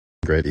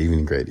great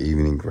evening, great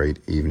evening, great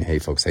evening. Hey,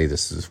 folks. Hey,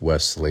 this is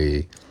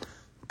Wesley,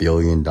 $1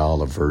 billion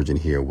virgin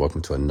here.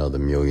 Welcome to another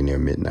Millionaire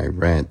Midnight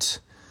rant.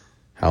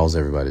 How's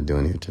everybody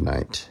doing here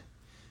tonight?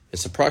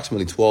 It's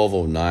approximately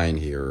 12:09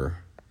 here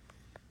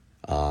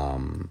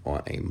on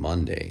a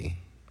Monday.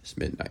 It's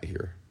midnight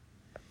here.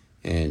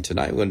 And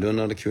tonight we're going to do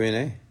another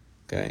Q&A.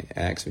 Okay?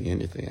 Ask me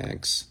anything.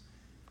 Ask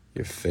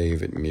your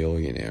favorite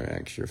millionaire.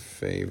 Ask your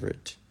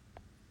favorite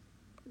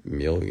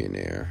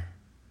millionaire.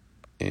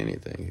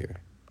 Anything here.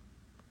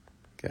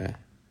 Okay?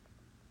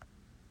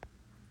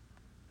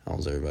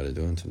 How's everybody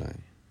doing tonight?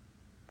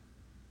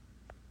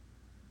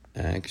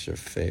 Ask your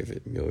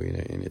favorite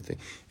millionaire anything.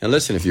 And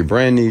listen, if you're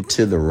brand new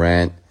to the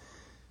rant,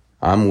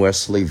 I'm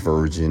Wesley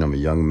Virgin. I'm a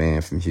young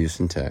man from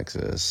Houston,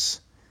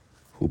 Texas,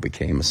 who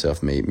became a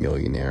self-made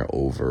millionaire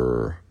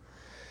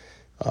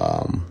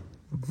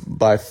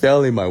by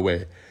failing my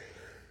way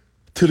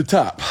to the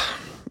top.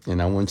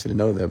 And I want you to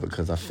know that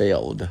because I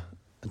failed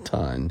a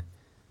ton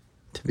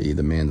to be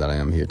the man that I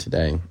am here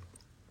today.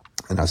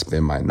 And I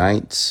spend my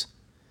nights,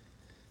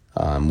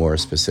 more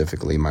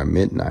specifically my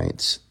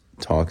midnights,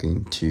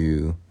 talking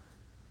to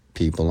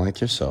people like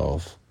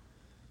yourself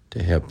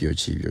to help you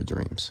achieve your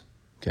dreams,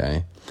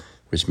 okay?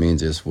 Which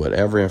means it's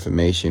whatever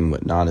information,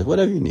 what knowledge,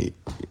 whatever you need.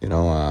 You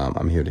know,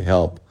 I'm here to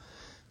help.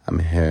 I'm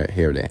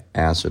here to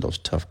answer those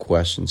tough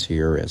questions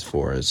here as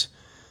far as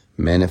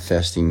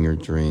manifesting your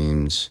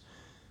dreams.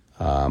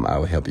 I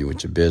will help you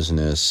with your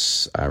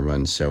business. I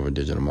run several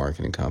digital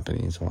marketing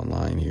companies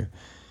online here,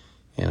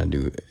 and I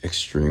do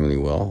extremely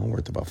well. I'm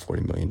worth about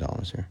 $40 million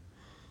here.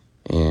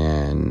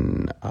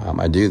 And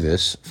I do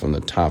this from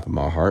the top of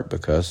my heart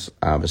because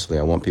obviously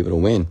I want people to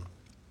win.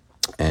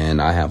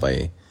 And I have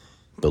a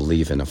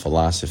belief and a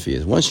philosophy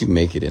is once you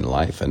make it in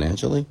life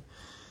financially,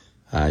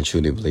 I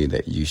truly believe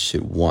that you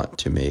should want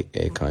to make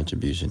a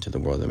contribution to the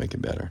world to make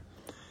it better.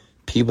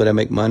 People that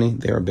make money,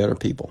 they are better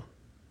people.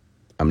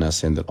 I'm not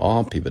saying that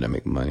all people that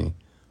make money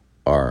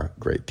are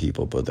great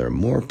people, but there are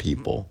more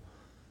people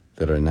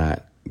that are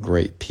not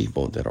great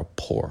people that are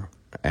poor,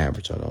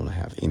 average, or don't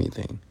have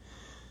anything.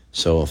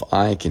 So if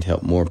I can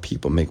help more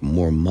people make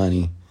more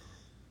money,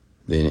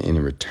 then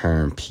in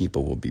return,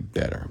 people will be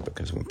better.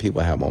 Because when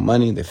people have more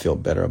money, they feel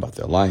better about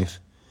their life.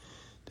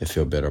 They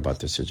feel better about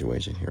their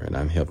situation here. And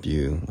I'm here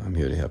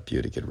to help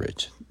you to get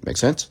rich. Make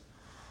sense?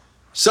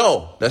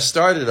 So let's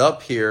start it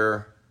up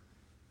here.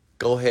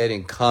 Go ahead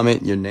and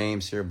comment your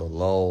names here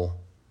below.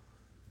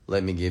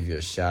 Let me give you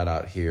a shout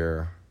out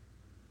here.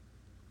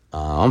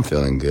 I'm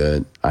feeling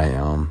good. I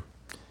am.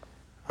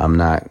 I'm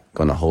not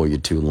going to hold you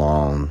too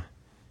long.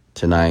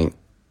 Tonight,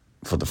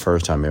 for the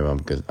first time ever, I'm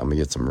going to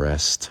get some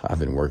rest. I've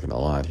been working a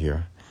lot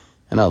here.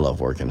 And I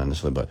love working,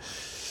 honestly. But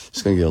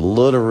just going to get a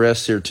little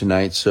rest here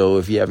tonight. So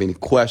if you have any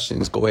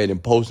questions, go ahead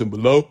and post them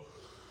below.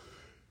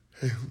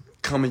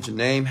 Comment your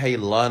name. Hey,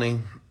 Lonnie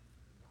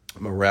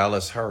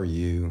Morales, how are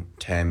you?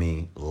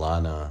 Tammy,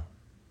 Lana,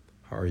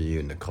 how are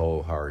you?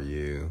 Nicole, how are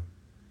you?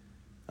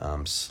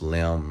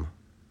 Slim,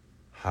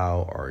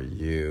 how are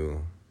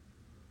you?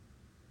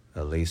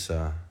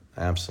 Elisa,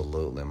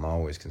 absolutely. I'm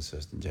always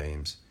consistent,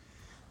 James.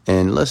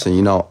 And listen,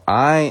 you know,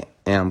 I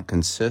am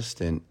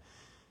consistent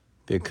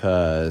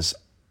because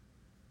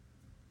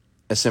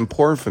it's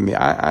important for me.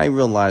 I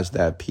realize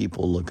that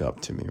people look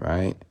up to me,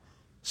 right?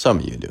 Some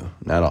of you do,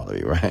 not all of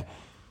you, right?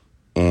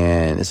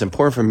 And it's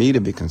important for me to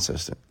be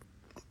consistent.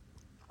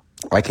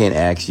 I can't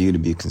ask you to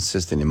be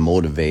consistent and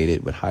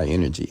motivated with high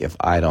energy if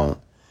I don't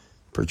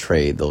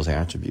portray those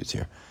attributes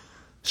here.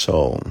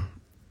 So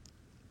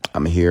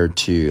I'm here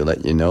to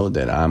let you know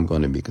that I'm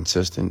going to be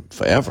consistent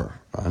forever,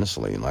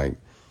 honestly. Like,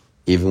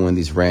 even when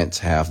these rants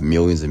have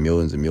millions and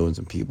millions and millions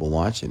of people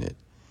watching it,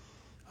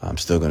 I'm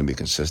still going to be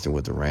consistent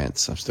with the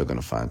rants. I'm still going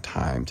to find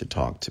time to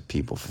talk to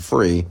people for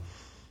free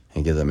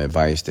and give them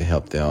advice to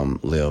help them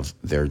live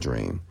their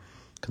dream.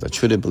 Because I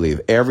truly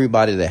believe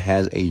everybody that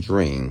has a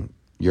dream,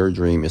 your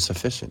dream is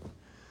sufficient,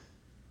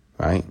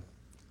 right?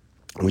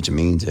 Which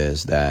means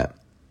is that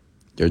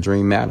your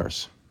dream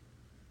matters.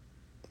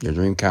 Your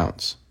dream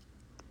counts.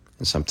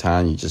 And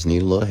sometimes you just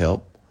need a little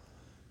help.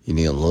 You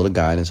need a little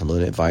guidance, a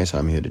little advice.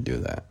 I'm here to do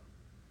that.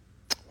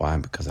 Why?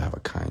 Because I have a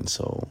kind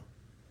soul.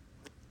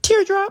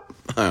 Teardrop.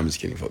 I'm just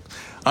kidding, folks.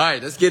 All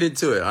right, let's get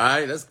into it. All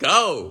right, let's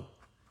go.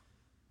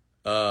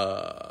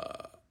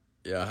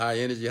 Yeah, high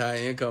energy, high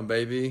income,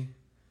 baby.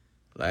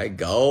 Let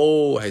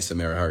go. Hey,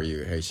 Samara, how are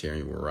you? Hey,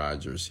 Sharon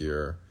Rogers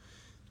here.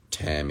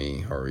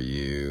 Tammy, how are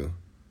you?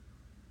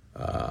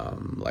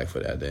 Life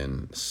with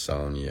Eden,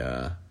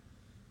 Sonia,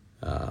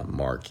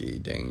 Marky,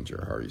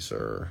 Danger, how are you,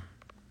 sir?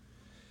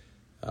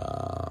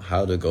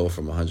 How to go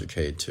from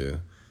 100K to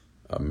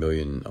 $1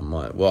 million a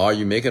month? Well, are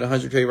you making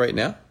 100K right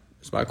now?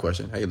 That's my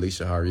question. Hey,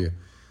 Lisa, how are you?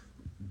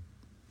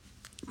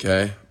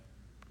 Okay.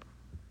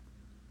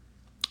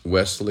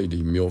 Wesley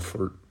D.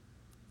 Milford,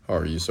 how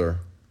are you, sir?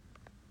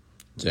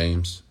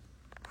 James.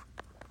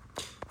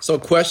 So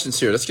questions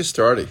here. Let's get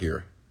started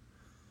here.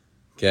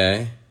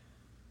 Okay.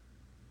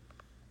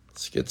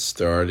 Let's get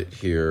started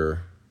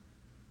here.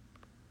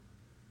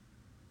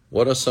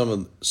 What are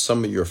some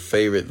of your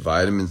favorite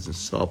vitamins and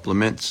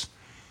supplements?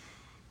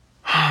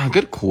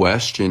 Good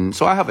question.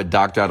 So I have a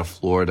doctor out of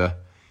Florida,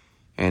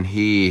 and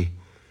he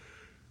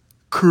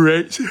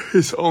creates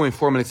his own,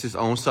 formulates his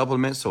own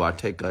supplements. So I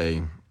take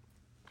a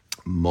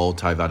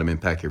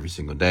multivitamin pack every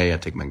single day. I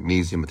take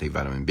magnesium, I take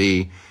vitamin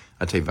B,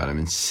 I take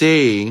vitamin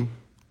C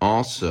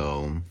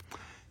also,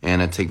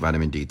 and I take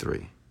vitamin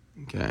D3.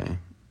 Okay.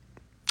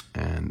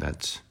 And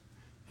that's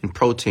in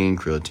protein,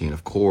 creatine,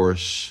 of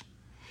course.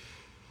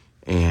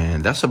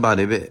 And that's about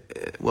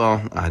it.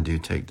 Well, I do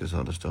take this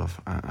other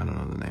stuff. I don't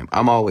know the name.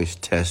 I'm always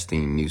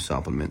testing new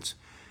supplements.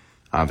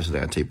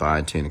 Obviously, I take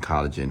biotin and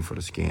collagen for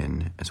the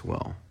skin as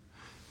well.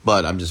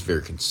 But I'm just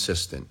very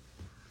consistent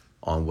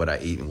on what I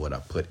eat and what I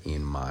put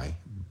in my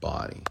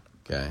body.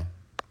 Okay?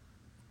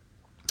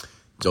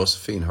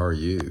 Josephine, how are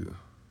you?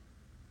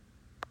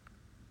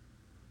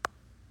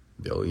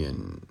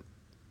 Billion.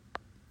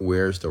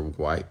 Where's the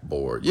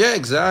whiteboard? Yeah,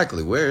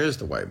 exactly. Where is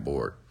the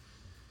whiteboard?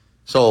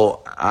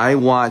 So I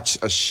watch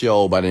a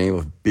show by the name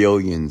of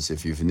Billions.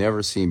 If you've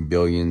never seen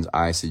Billions,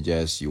 I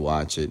suggest you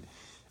watch it.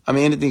 I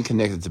mean, anything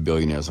connected to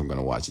billionaires, I'm going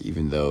to watch it,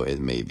 even though it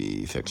may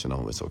be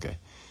fictional. It's okay.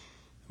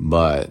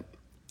 But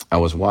I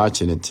was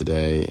watching it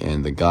today,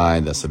 and the guy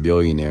that's a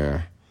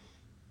billionaire,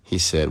 he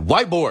said,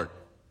 whiteboard.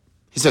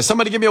 He said,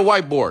 somebody give me a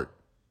whiteboard.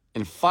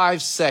 In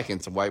 5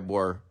 seconds, a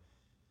whiteboard,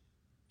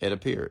 it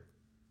appeared.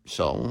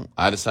 So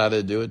I decided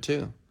to do it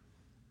too.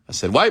 I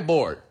said,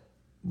 whiteboard,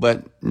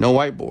 but no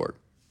whiteboard.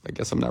 I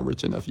guess I'm not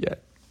rich enough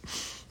yet,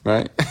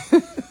 right?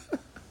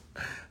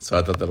 So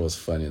I thought that was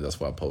funny. That's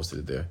why I posted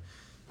it there.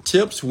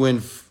 Tips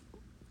when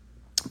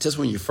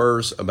you're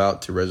first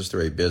about to register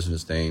a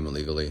business name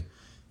illegally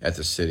at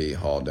the city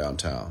hall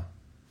downtown.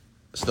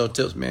 It's no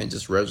tips, man.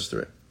 Just register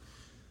it.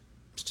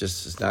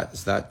 It's not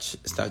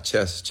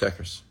chess, it's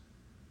checkers.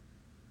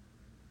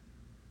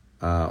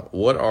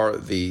 What are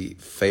the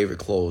favorite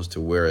clothes to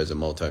wear as a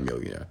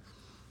multimillionaire?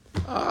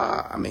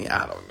 I mean,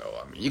 I don't know.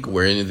 I mean, you can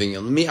wear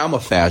anything. Me, I'm a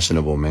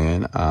fashionable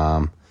man.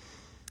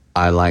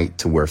 I like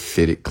to wear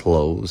fitted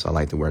clothes. I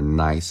like to wear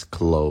nice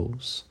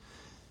clothes.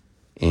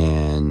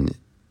 And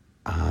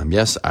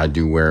yes, I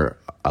do wear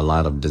a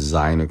lot of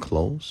designer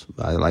clothes.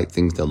 I like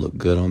things that look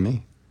good on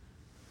me.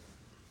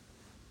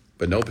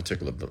 But no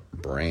particular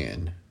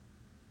brand.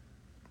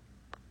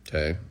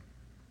 Okay.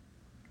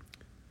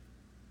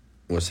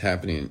 What's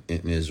happening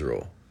in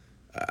Israel?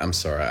 I'm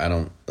sorry,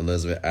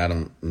 Elizabeth, I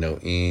don't know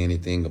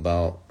anything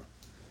about,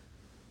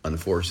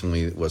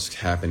 unfortunately, what's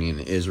happening in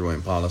Israel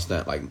and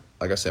Palestine. Like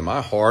I said,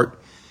 my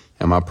heart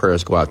and my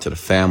prayers go out to the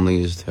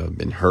families that have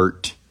been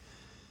hurt,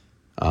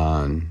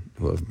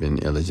 who have been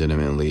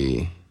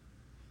illegitimately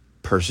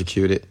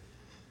persecuted.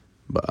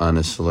 But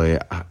honestly,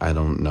 I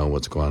don't know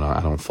what's going on.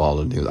 I don't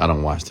follow the news. I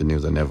don't watch the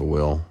news. I never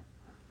will.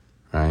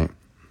 Right?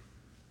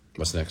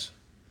 What's next?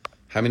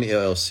 How many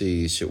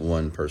LLCs should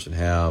one person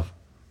have?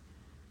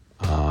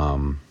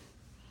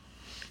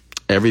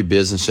 Every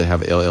business should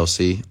have an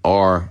LLC,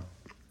 or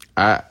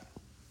I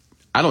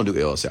don't do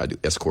LLC, I do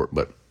S Corp,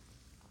 but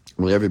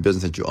with every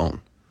business that you own,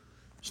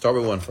 start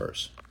with one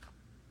first.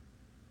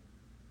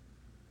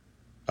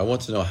 I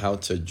want to know how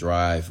to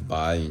drive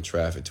buying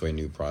traffic to a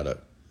new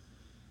product.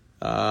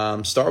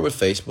 Start with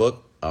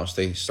Facebook.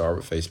 Start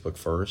with Facebook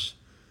first.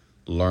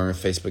 Learn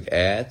Facebook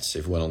ads.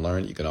 If you want to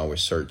learn, you can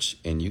always search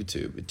in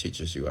YouTube. It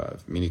teaches you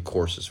many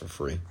courses for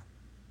free.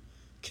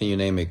 Can you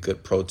name a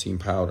good protein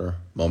powder?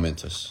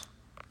 Momentous.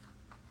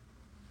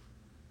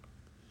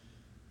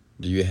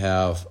 Do you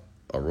have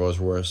a Rolls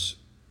Royce?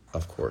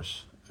 Of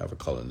course. I have a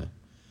color in it.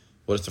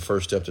 What is the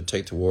first step to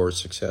take towards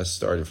success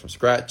starting from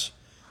scratch?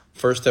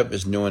 First step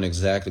is knowing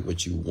exactly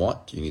what you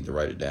want. You need to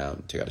write it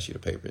down. Take out a sheet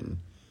of paper and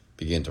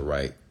begin to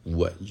write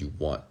what you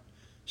want.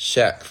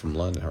 Shaq from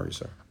London. How are you,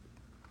 sir?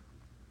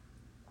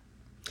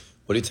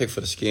 What do you take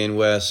for the skin,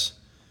 Wes?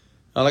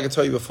 Like I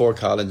told you before,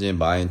 collagen,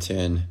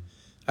 biotin.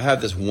 I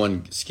have this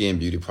one skin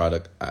beauty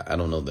product. I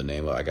don't know the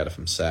name of it. I got it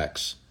from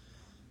Saks.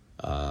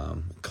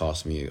 It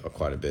cost me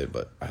quite a bit,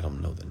 but I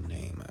don't know the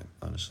name,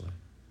 honestly.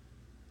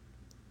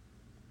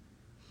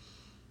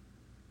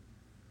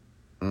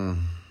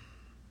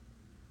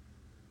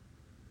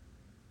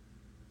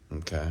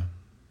 Okay.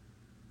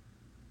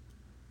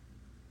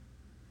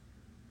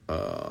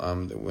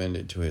 I'm the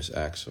wind to his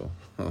axle.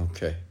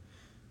 Okay.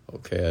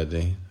 Okay,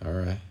 Adine. All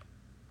right.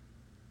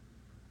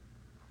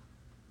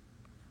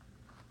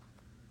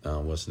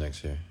 What's next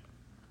here?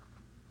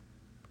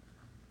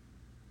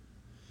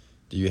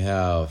 Do you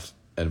have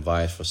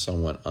advice for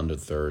someone under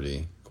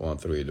 30 going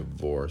through a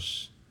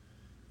divorce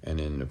and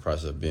in the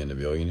process of being a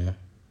billionaire?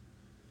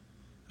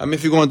 I mean,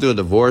 if you're going through a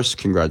divorce,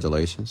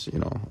 congratulations,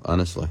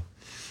 honestly.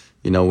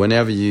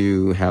 Whenever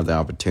you have the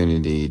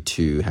opportunity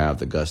to have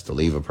the guts to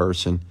leave a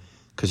person,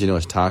 because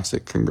it's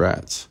toxic,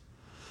 congrats.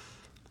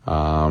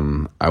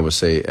 I would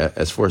say,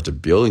 as far as the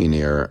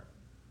billionaire,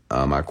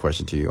 my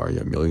question to you, are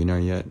you a millionaire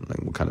yet? Like,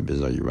 what kind of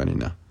business are you running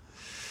now?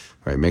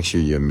 Right, make sure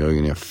you're a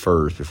millionaire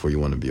first before you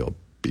want to be a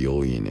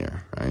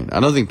billionaire, right? I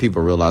don't think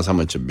people realize how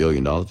much $1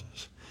 billion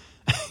is.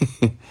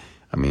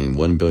 I mean,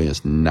 1 billion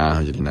is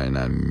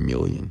 999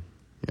 million.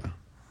 Yeah.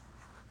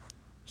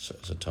 So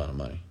it's a ton of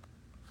money.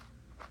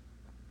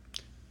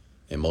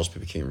 And most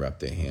people can't wrap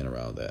their head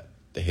around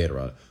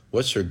it.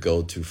 What's your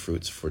go-to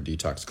fruits for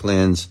detox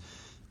cleanse?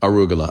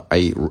 Arugula. I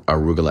eat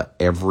arugula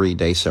every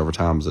day, several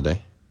times a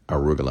day.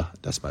 Arugula.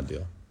 That's my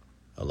deal.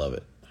 I love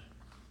it.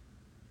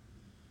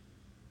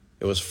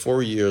 It was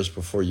 4 years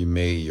before you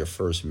made your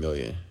first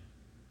million.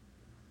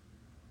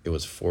 It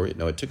was 4.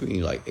 No, it took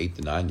me like 8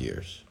 to 9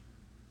 years.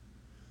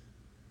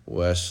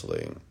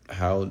 Wesley,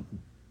 how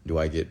do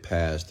I get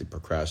past the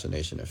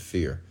procrastination and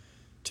fear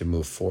to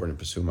move forward and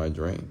pursue my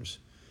dreams?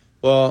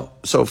 Well,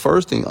 so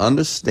first thing,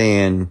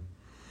 understand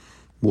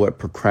what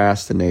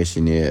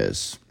procrastination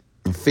is.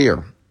 And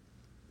fear.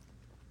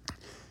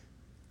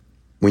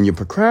 When you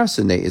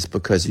procrastinate, it's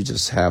because you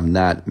just have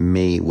not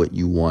made what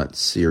you want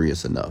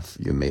serious enough.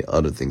 You made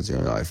other things in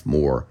your life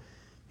more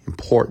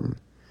important,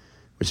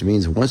 which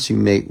means once you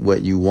make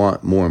what you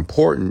want more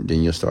important,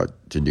 then you'll start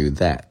to do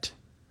that.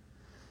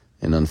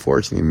 And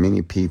unfortunately,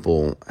 many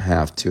people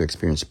have to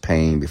experience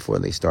pain before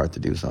they start to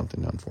do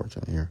something,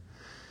 unfortunately, here.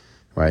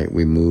 Right?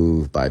 We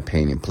move by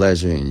pain and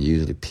pleasure, and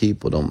usually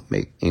people don't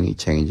make any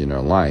change in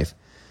their life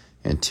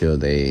until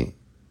they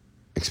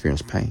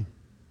experience pain.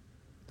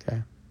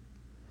 Okay?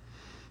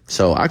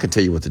 So I could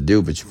tell you what to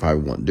do, but you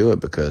probably won't do it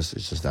because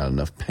there's just not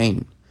enough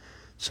pain.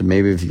 So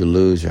maybe if you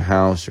lose your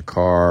house, your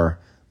car,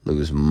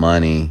 lose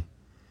money,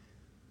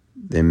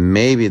 then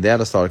maybe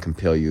that'll start to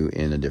compel you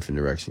in a different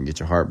direction. Get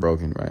your heart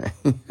broken, right?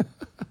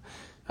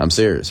 I'm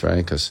serious, right?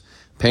 Because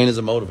pain is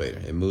a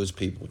motivator. It moves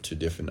people to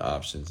different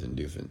options and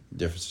different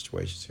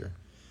situations here.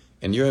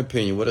 In your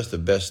opinion, what is the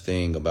best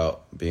thing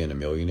about being a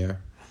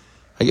millionaire?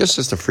 I guess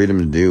just the freedom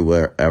to do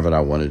whatever I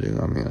want to do.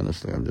 I mean,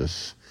 honestly,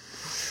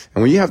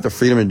 and when you have the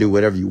freedom to do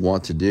whatever you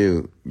want to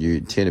do,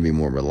 you tend to be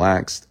more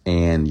relaxed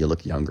and you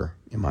look younger,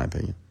 in my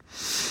opinion.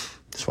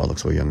 That's why I look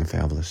so young and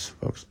fabulous,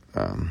 folks.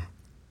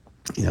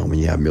 When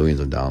you have millions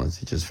of dollars,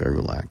 you're just very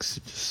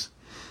relaxed.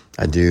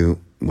 I do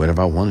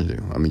whatever I want to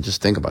do. I mean,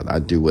 just think about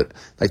it.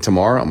 Like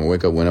tomorrow, I'm going to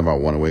wake up whenever I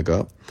want to wake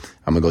up.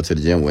 I'm going to go to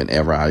the gym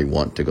whenever I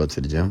want to go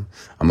to the gym.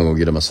 I'm going to go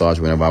get a massage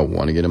whenever I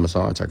want to get a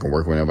massage. I can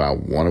work whenever I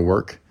want to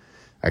work.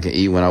 I can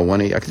eat when I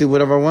want to eat. I can do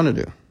whatever I want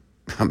to do.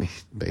 I mean,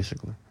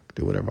 basically, I can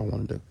do whatever I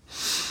want to do.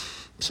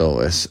 So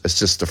it's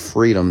just the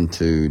freedom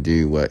to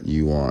do what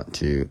you want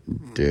to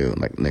do.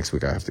 Like next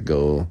week, I have to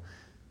go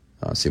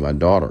see my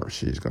daughter.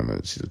 She's a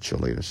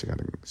cheerleader.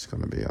 She's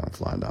gonna be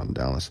flying down to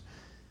Dallas.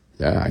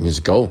 Yeah, I can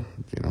just go.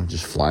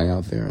 Just fly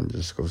out there and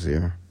just go see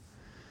her.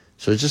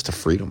 So it's just a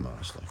freedom,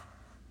 honestly.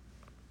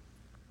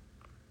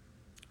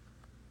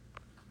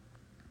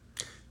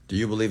 Do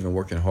you believe in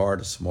working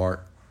hard or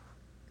smart?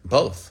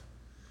 Both.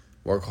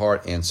 Work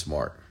hard and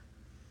smart.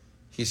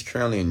 He's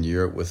currently in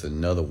Europe with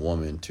another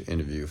woman to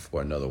interview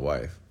for another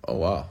wife. Oh,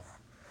 wow.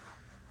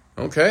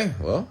 Okay.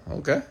 Well,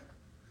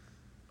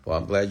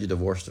 I'm glad you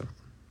divorced him.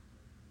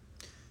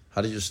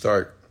 How did you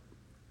start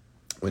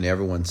when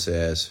everyone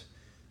says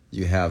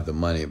you have the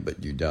money,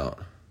 but you don't?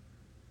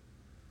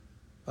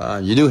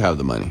 You do have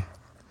the money.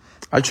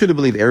 I truly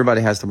believe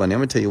everybody has the money. I'm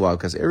going to tell you why.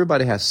 Because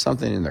everybody has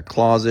something in their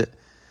closet,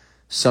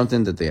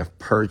 something that they have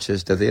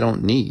purchased that they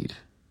don't need.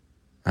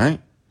 Right?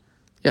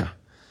 Yeah.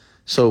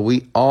 So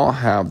we all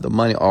have the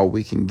money, or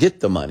we can get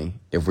the money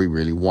if we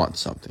really want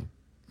something.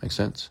 Make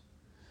sense?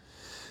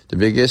 The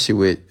big issue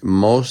with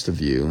most of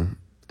you,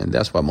 and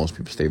that's why most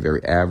people stay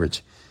very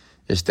average,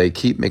 is they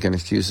keep making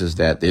excuses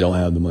that they don't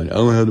have the money. I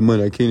don't have the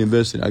money. I can't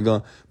invest in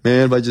it.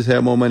 If I just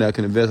had more money, I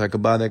can invest. I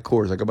could buy that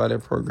course. I could buy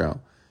that program.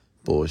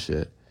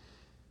 Bullshit.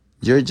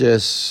 You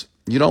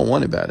don't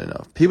want it bad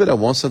enough. People that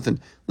want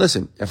something,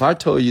 listen, if I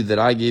told you that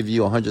I give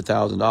you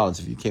 $100,000,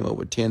 if you came up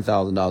with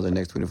 $10,000 in the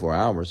next 24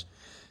 hours,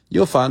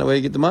 you'll find a way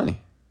to get the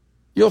money.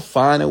 You'll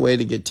find a way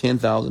to get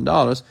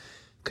 $10,000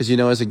 because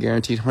it's a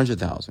guaranteed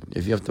 $100,000.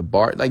 If you have to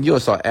borrow, you'll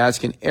start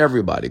asking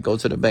everybody, go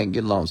to the bank,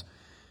 get loans.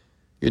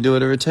 You'll do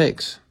whatever it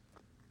takes.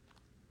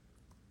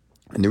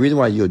 And the reason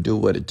why you'll do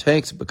what it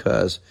takes is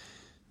because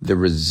the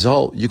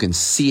result, you can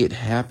see it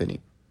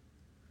happening.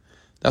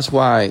 That's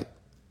why,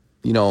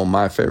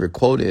 my favorite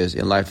quote is,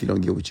 in life, you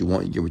don't get what you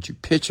want, you get what you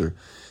picture.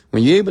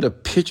 When you're able to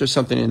picture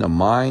something in the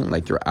mind,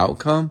 like your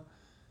outcome,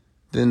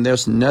 then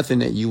there's nothing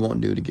that you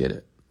won't do to get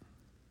it.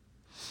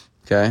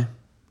 Okay?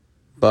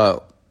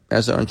 But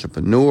as an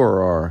entrepreneur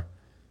or,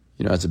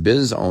 as a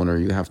business owner,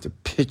 you have to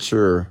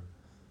picture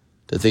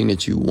the thing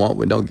that you want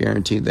with no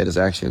guarantee that it's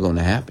actually going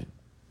to happen.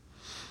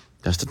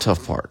 That's the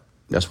tough part.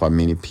 That's why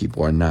many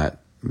people are not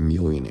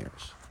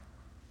millionaires.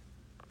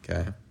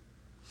 Okay?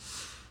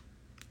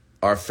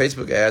 Are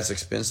Facebook ads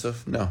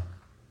expensive? No.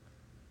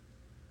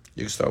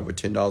 You can start with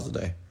 $10 a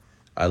day.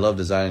 I love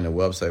designing a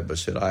website, but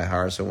should I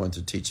hire someone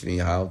to teach me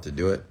how to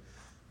do it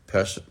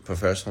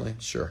professionally?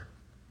 Sure.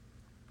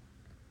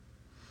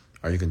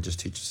 Or you can just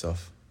teach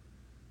yourself.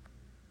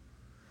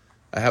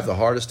 I have the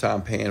hardest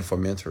time paying for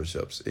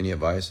mentorships. Any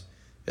advice?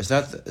 It's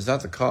not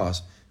the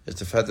cost. It's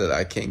the fact that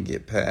I can't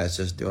get past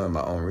just doing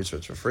my own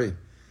research for free.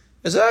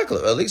 Exactly,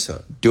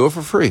 Elisa. Do it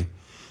for free.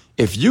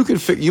 If you can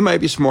you might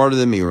be smarter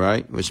than me,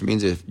 right? Which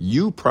means if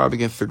you probably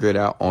can figure it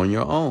out on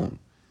your own.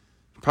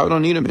 You probably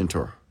don't need a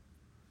mentor.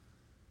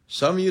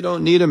 Some of you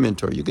don't need a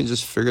mentor. You can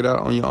just figure it out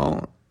on your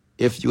own.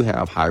 if you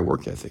have high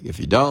work ethic. If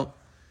you don't,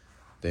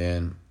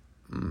 then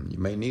you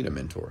may need a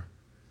mentor.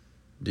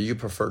 Do you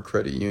prefer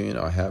credit union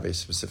or have a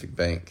specific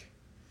bank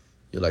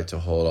you like to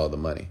hold all the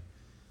money?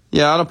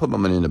 Yeah, I don't put my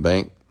money in the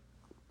bank.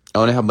 I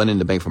only have money in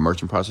the bank for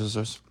merchant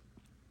processors.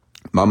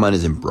 My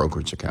money's in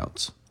brokerage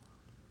accounts.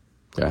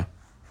 Okay?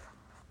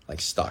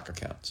 Like stock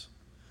accounts.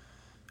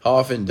 How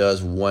often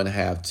does one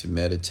have to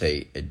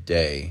meditate a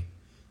day,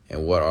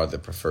 and what are the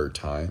preferred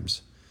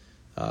times?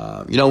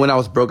 When I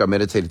was broke, I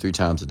meditated 3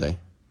 times a day.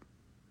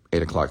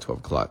 8 o'clock, 12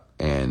 o'clock,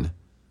 and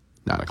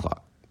 9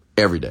 o'clock.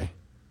 Every day.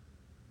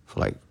 For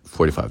like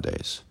 45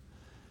 days.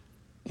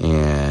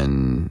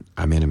 And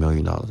I made $1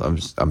 million.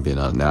 I'm being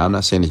honest. Now, I'm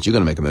not saying that you're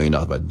going to make $1 million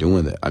by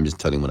doing that. I'm just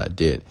telling you what I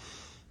did.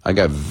 I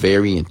got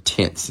very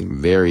intense and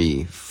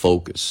very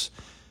focused.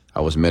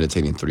 I was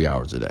meditating 3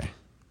 hours a day.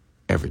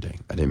 Every day.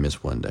 I didn't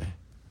miss one day.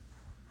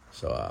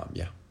 So,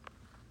 yeah.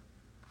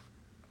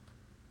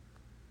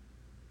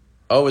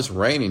 Oh, it's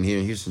raining here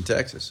in Houston,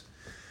 Texas.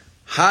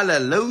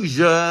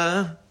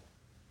 Hallelujah.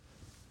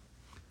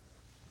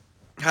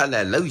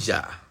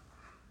 Hallelujah.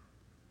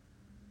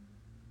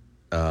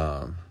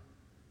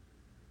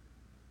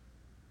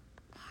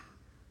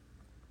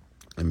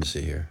 Let me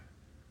see here.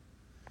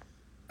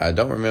 I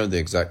don't remember the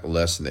exact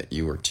lesson that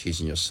you were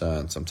teaching your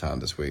son sometime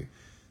this week,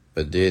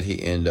 but did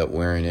he end up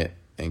wearing it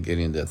and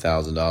getting the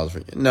 $1,000 for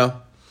you?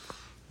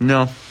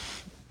 No.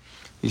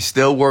 He's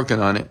still working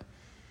on it.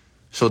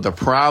 So the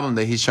problem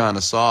that he's trying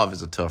to solve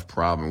is a tough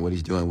problem. What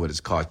he's doing, what is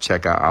called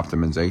checkout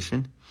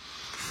optimization.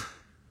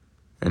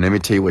 And let me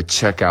tell you what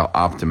checkout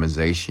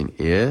optimization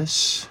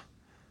is.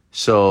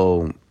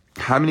 So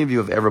how many of you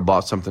have ever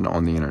bought something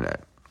on the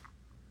internet?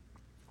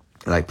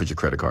 Like put your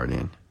credit card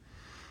in.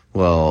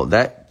 Well,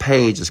 that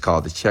page is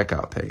called the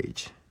checkout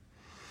page.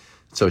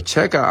 So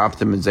checkout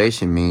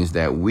optimization means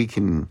that we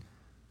can,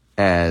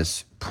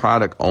 as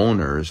product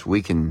owners,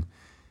 we can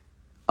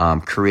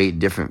create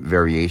different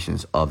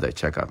variations of that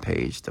checkout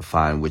page to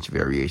find which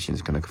variation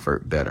is going to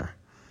convert better.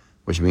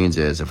 Which means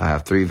is if I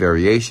have 3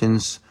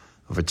 variations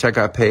of a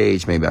checkout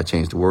page, maybe I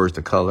change the words,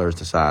 the colors,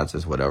 the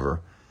sizes, whatever.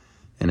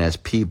 And as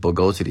people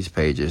go to these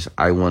pages,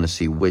 I want to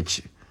see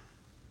which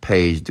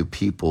page do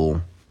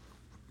people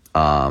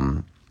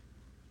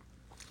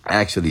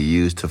actually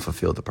use to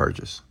fulfill the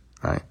purchase,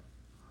 right?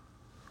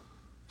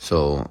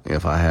 So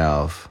if I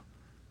have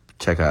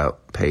checkout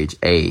page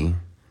A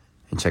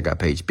and checkout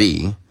page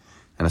B,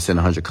 and I send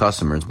 100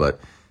 customers, but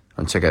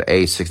on checkout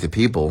A, 60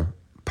 people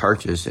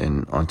purchase,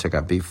 and on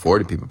checkout B,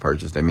 40 people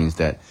purchase, that means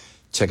that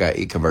checkout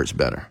E converts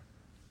better.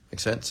 Make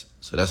sense?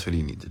 So that's what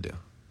you need to do.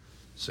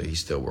 So he's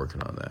still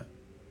working on that.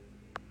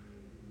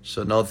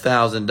 So no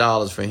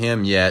 $1,000 for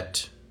him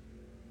yet.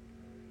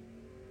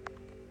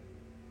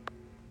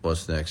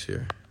 What's next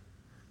here?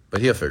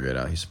 But he'll figure it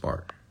out. He's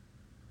smart.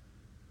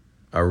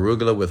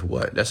 Arugula with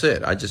what? That's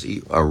it. I just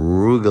eat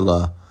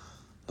arugula.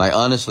 Like,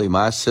 honestly,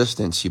 my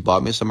assistant, she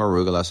bought me some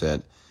arugula. I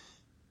said,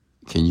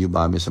 can you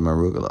buy me some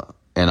arugula?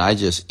 And I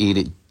just eat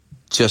it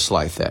just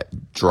like that,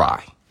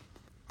 dry.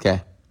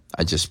 Okay?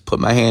 I just put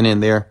my hand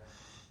in there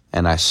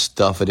and I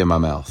stuff it in my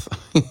mouth.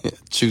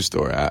 True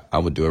story. I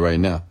would do it right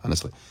now,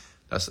 honestly.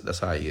 That's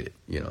how I eat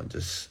it.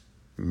 Just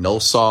no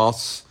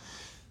sauce,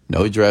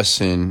 no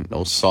dressing,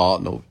 no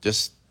salt, no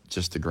just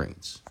the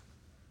greens.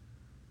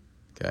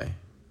 Okay.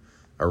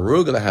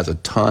 Arugula has a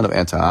ton of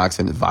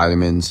antioxidants,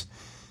 vitamins.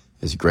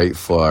 It's great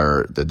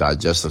for the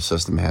digestive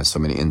system. It has so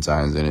many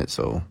enzymes in it,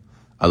 so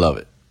I love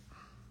it.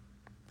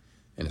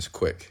 And it's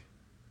quick.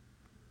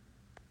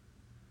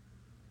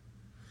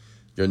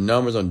 Your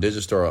numbers on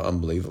Digistore are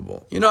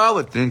unbelievable. I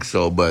would think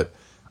so, but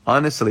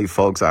honestly,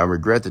 folks, I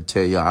regret to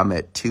tell you I'm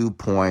at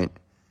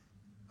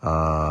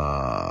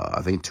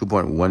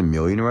 2.1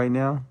 million right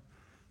now,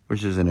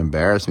 which is an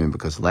embarrassment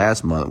because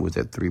last month was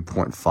at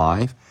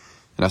 3.5,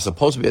 and I'm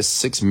supposed to be at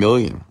 6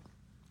 million,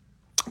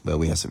 but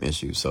we had some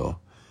issues, so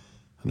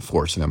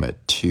unfortunately, I'm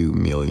at $2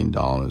 million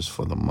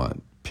for the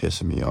month.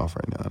 Pissing me off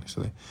right now,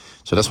 actually.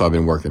 So that's why I've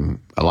been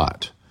working a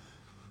lot,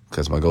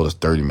 because my goal is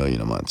 30 million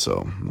a month.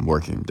 So I'm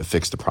working to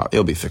fix the problem.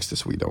 It'll be fixed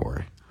this week, don't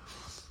worry.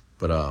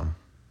 But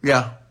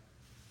yeah,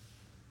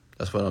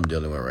 that's what I'm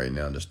dealing with right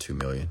now. Just 2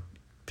 million.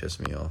 Piss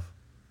me off.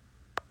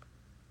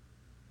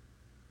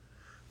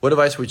 What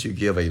advice would you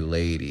give a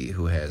lady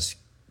who has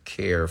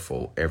care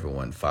for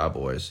everyone, 5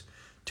 boys,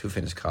 2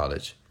 finished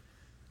college?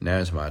 Now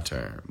it's my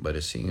turn, but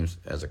it seems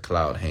as a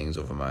cloud hangs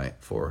over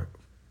for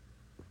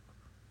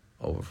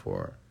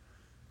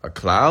a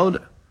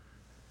cloud.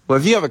 Well,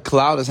 if you have a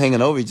cloud that's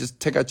hanging over you, just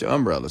take out your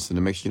umbrella so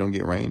to make sure you don't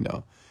get rained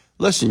on.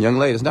 Listen, young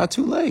lady, it's not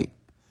too late.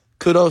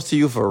 Kudos to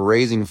you for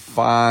raising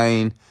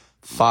 5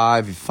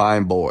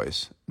 fine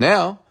boys.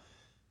 Now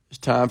it's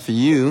time for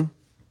you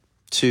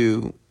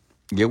to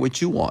get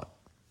what you want.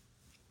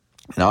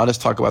 And I'll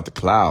just talk about the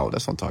cloud.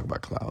 Let's not talk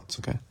about clouds,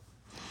 okay?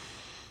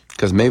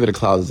 Because maybe the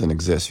cloud doesn't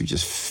exist. You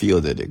just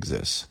feel that it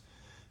exists.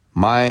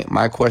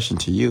 My question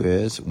to you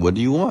is, what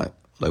do you want?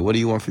 Like, what do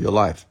you want for your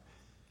life?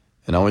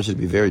 And I want you to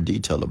be very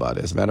detailed about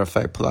it. As a matter of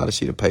fact, pull out a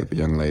sheet of paper,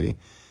 young lady,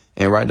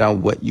 and write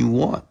down what you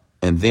want.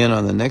 And then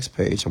on the next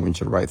page, I want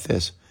you to write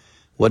this.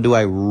 What do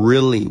I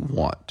really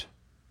want?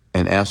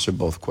 And answer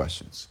both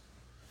questions.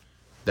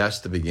 That's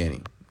the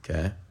beginning,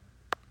 okay?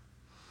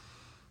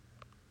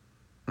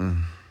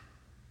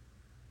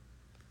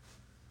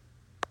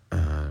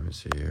 Let me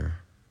see here.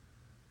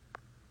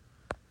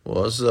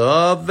 What's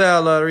up,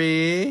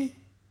 Valerie?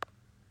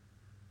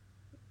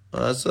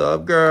 What's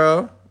up,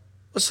 girl?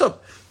 What's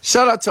up?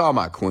 Shout out to all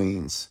my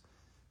queens.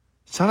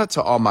 Shout out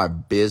to all my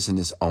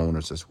business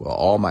owners as well.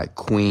 All my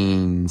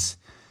queens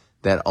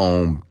that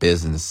own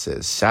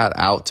businesses. Shout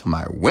out to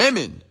my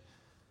women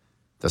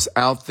that's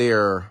out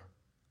there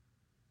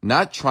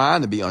not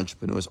trying to be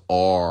entrepreneurs,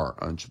 are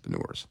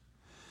entrepreneurs.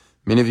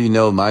 Many of you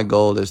know my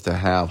goal is to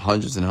have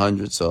hundreds and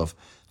hundreds of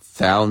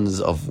thousands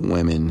of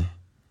women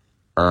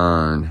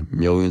earn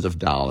millions of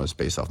dollars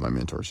based off my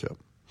mentorship.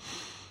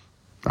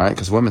 All right?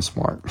 Because women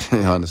smart,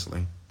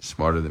 honestly.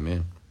 Smarter than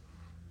men.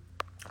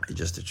 It's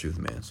just the truth,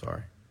 man.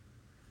 Sorry.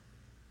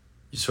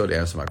 You sort of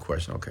answered my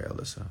question. Okay,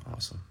 Alyssa.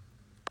 Awesome.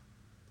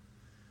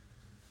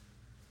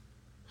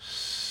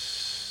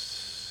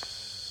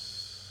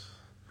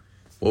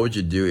 What would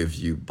you do if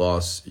you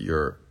bossed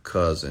your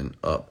cousin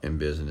up in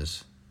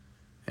business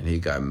and he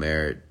got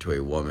married to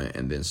a woman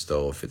and then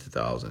stole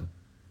 $50,000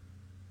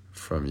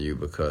 from you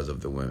because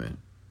of the women?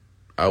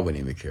 I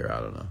wouldn't even care.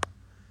 I don't know.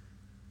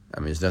 I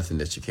mean, there's nothing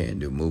that you can't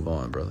do. Move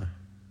on, brother.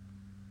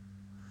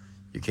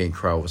 You can't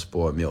cry over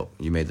spoiled milk.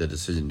 You made the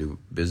decision to do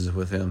business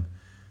with him.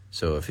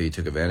 So if he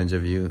took advantage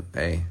of you,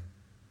 hey,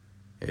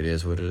 it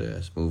is what it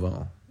is. Move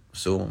on.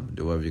 Sue him.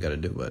 Do whatever you got to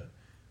do, but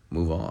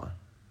move on.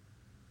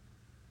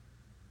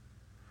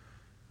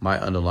 My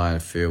underlying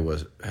fear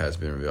has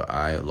been revealed.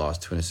 I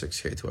lost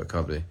 $26K to a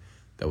company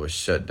that was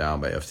shut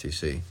down by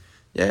FTC.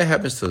 Yeah, it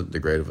happens to the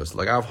great of us.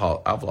 Like I've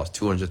lost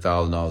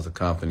 $200,000 to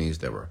companies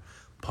that were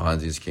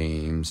Ponzi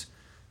schemes,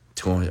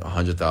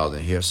 $100,000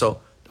 here.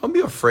 So don't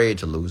be afraid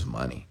to lose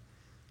money.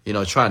 You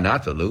know, try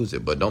not to lose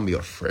it, but don't be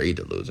afraid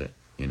to lose it.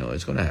 You know,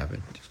 it's going to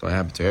happen. It's going to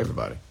happen to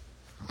everybody.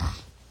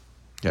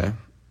 Okay.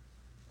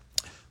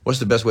 What's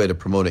the best way to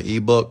promote an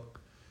ebook?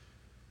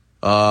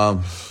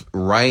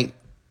 Right.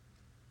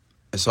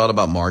 It's all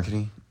about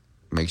marketing.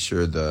 Make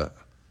sure the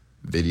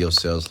video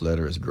sales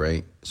letter is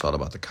great. It's all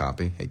about the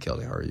copy. Hey,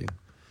 Kelly, how are you?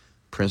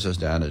 Princess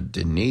Diana,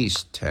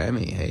 Denise,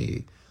 Tammy,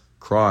 hey,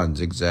 Kron,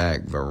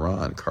 Zigzag,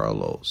 Veron,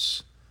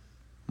 Carlos,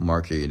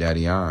 Marky,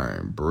 Daddy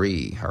Iron,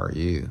 Bree, how are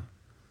you?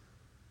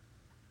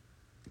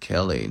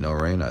 Kelly, no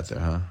rain out there,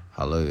 huh?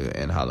 Hallelujah,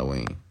 and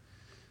Halloween.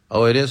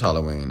 Oh, it is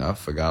Halloween. I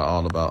forgot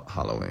all about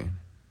Halloween.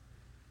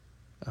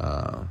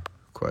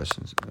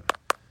 Questions.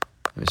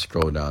 Let me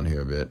scroll down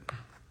here a bit.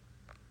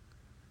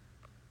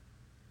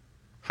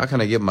 How can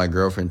I get my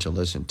girlfriend to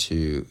listen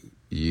to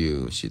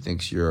you? She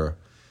thinks you're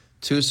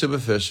too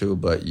superficial,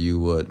 but you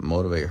would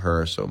motivate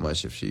her so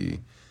much if she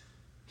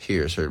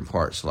hears certain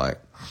parts. Like,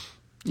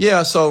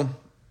 yeah, so,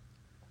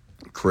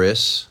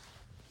 Chris,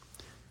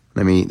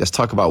 let's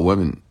talk about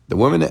women. The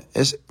women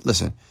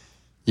listen,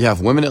 you have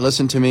women that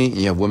listen to me and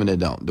you have women that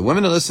don't. The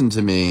women that listen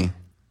to me,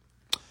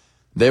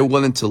 they're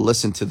willing to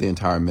listen to the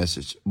entire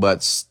message.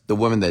 But the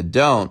women that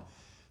don't,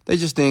 they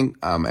just think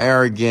I'm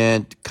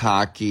arrogant,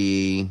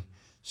 cocky,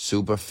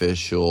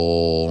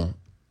 superficial,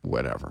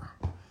 whatever,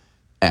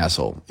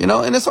 asshole,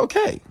 and it's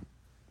okay.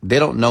 They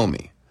don't know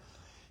me.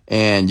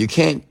 And you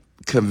can't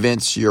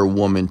convince your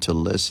woman to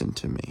listen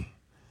to me.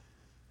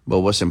 But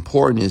what's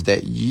important is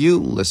that you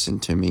listen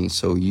to me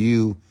so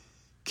you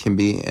can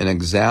be an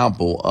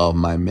example of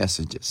my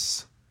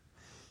messages.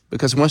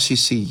 Because once she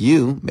see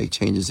you make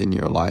changes in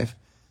your life,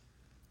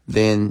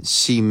 then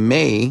she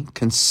may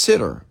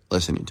consider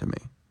listening to me.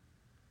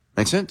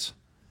 Make sense?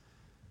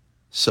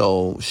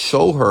 So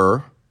show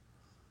her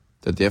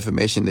that the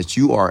information that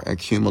you are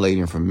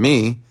accumulating from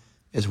me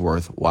is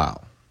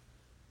worthwhile.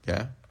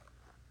 Okay?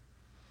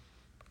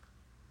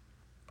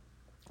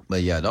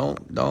 But yeah,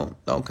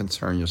 don't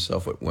concern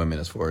yourself with women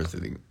as far as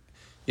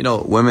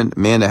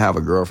men that have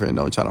a girlfriend,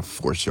 don't try to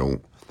force your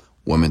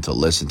woman to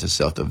listen to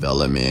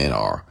self-development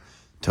or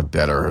to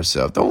better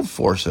herself. Don't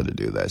force her to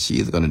do that. She's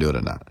either going to do it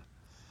or not.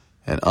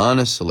 And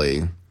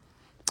honestly,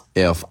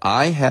 if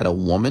I had a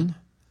woman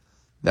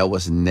that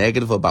was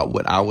negative about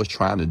what I was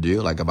trying to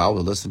do, like if I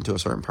was listening to a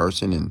certain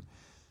person and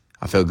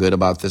I feel good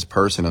about this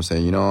person, I'm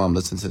saying, I'm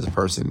listening to this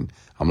person,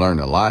 I'm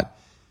learning a lot.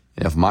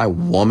 And if my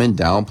woman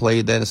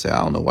downplayed that and said,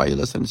 I don't know why you're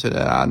listening to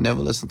that, I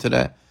never listened to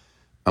that,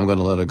 I'm going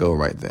to let her go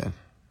right then.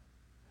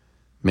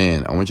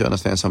 Man, I want you to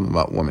understand something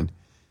about women.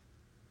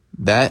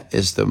 That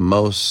is the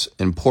most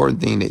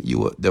important thing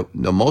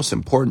the most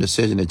important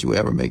decision that you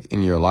ever make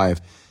in your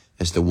life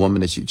is the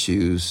woman that you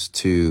choose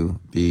to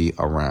be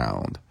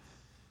around,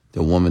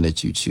 the woman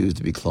that you choose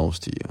to be close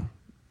to you.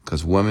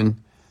 Because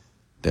women,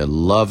 they're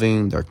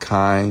loving, they're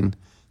kind,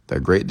 they're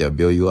great, they'll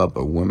build you up,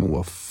 but women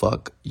will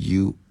fuck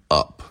you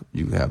up.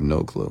 You have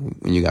no clue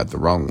when you got the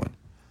wrong one.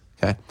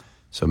 Okay?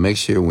 So make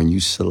sure when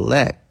you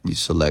select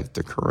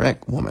the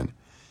correct woman.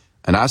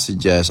 And I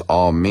suggest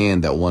all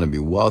men that want to be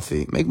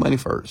wealthy, make money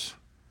first.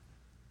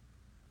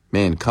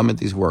 Man, comment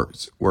these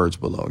words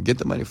below. Get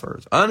the money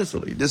first.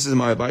 Honestly, this is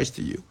my advice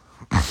to you.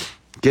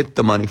 Get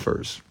the money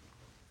first.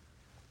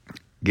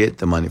 Get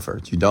the money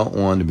first. You don't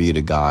want to be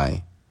the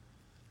guy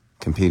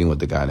competing with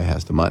the guy that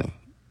has the money.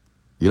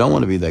 You don't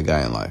want to be that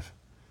guy in life,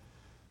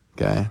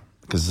 okay?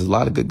 Because there's a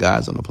lot of good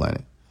guys on the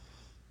planet,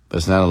 but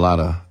it's not a lot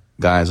of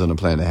guys on the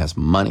planet that has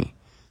money.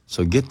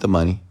 So get the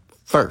money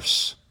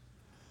first.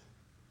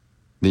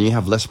 Then you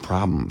have less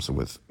problems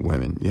with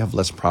women. You have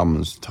less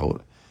problems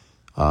totally.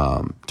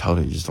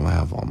 You just don't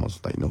have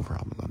almost like no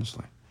problems,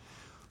 honestly.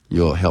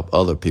 You'll help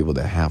other people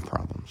that have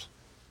problems,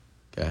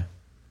 okay?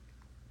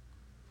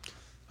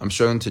 I'm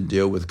struggling to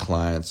deal with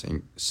clients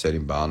and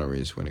setting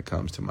boundaries when it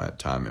comes to my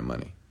time and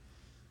money.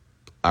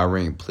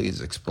 Irene,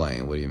 please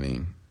explain. What do you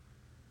mean?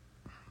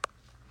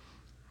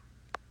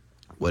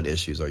 What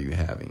issues are you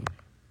having?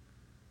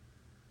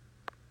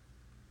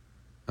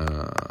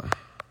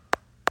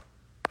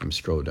 Let me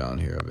scroll down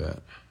here a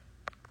bit.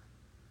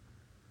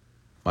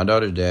 My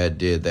daughter's dad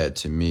did that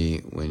to me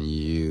when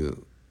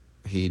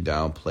he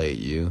downplayed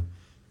you.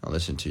 I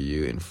listened to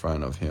you in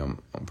front of him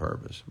on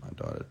purpose. My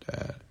daughter's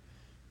dad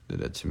did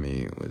that to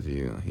me with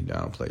you. He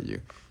downplayed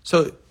you.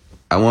 So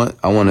I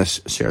want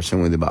to share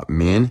something with you about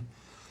men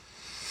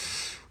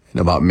and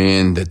about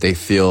men that they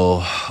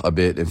feel a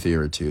bit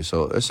inferior to.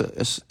 So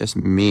it's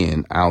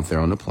men out there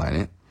on the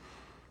planet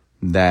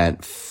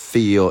that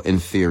feel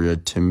inferior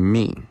to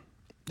me.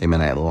 They may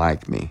not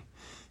like me.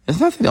 It's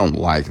not that they don't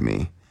like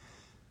me.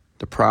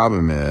 The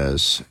problem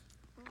is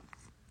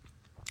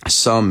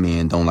some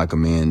men don't like a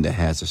man that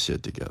has his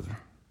shit together.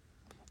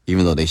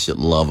 Even though they should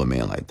love a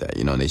man like that.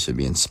 You know, they should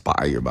be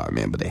inspired by a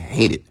man, but they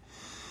hate it.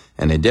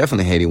 And they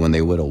definitely hate it when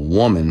they with a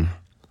woman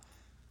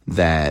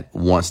that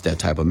wants that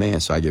type of man.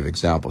 So I give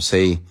examples.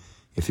 Say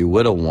if you're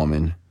with a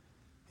woman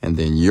and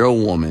then your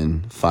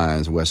woman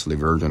finds Wesley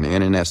Virgin on the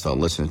internet, start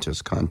listening to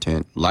his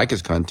content, like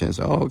his content,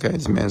 say, oh, okay,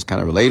 this man's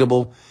kind of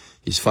relatable.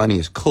 He's funny,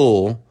 he's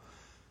cool.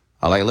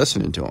 I like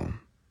listening to him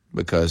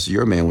because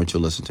your man wants you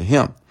to listen to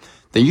him.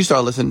 Then you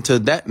start listening to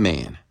that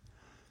man.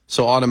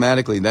 So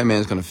automatically that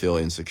man's going to feel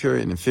insecure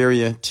and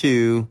inferior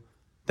to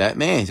that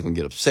man. He's going to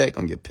get upset,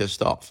 going to get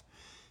pissed off.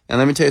 And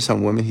let me tell you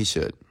something, women, he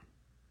should.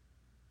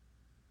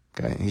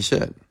 Okay, he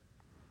should.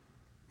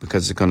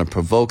 Because it's going to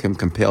provoke him,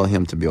 compel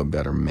him to be a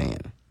better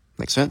man.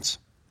 Make sense?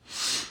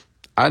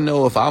 I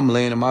know if I'm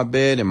laying in my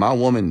bed and my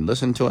woman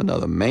listening to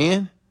another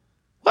man,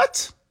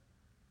 what?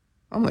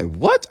 I'm like,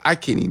 what? I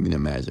can't even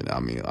imagine.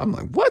 I mean, I'm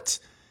like, what?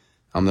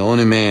 I'm the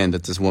only man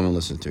that this woman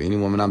listens to. Any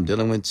woman I'm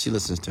dealing with, she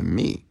listens to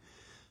me.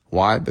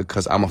 Why?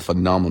 Because I'm a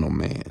phenomenal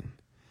man.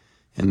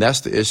 And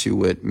that's the issue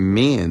with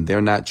men.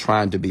 They're not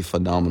trying to be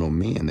phenomenal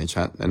men.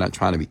 They're not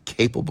trying to be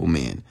capable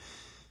men.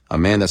 A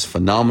man that's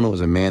phenomenal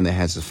is a man that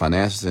has his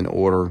finances in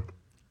order.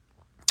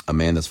 A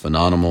man that's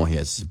phenomenal, he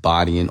has his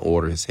body in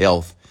order, his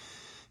health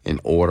in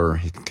order.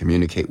 He can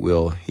communicate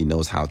well. He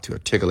knows how to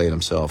articulate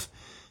himself.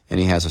 And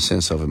he has a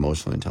sense of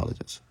emotional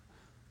intelligence.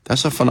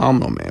 That's a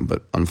phenomenal man.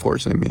 But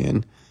unfortunately,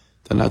 men,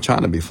 they're not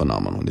trying to be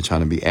phenomenal. They're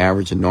trying to be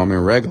average and normal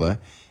and regular.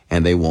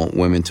 And they want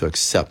women to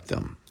accept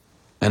them.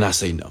 And I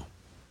say no.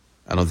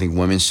 I don't think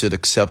women should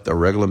accept a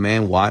regular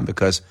man. Why?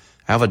 Because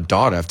I have a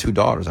daughter. I have 2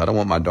 daughters. I don't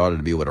want my daughter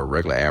to be with a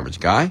regular average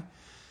guy.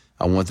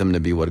 I want them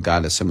to be with a guy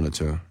that's similar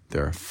to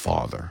their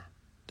father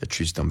that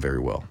treats them very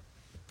well.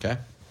 Okay?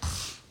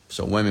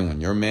 So women,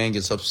 when your man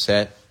gets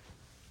upset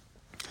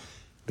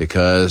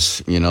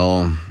because,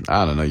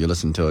 I don't know, you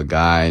listen to a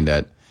guy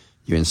that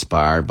you're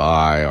inspired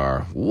by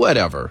or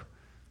whatever,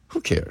 who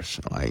cares?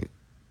 Like,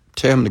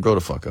 tell him to grow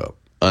the fuck up,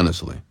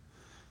 honestly.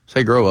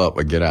 Say grow up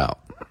or get out.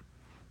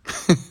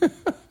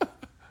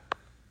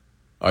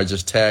 Or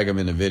just tag him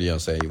in the video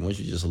and say, why don't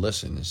you just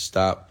listen and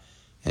stop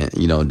and,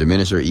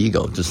 diminish your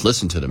ego. Just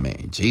listen to the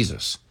man.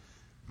 Jesus.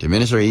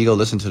 Diminish your ego,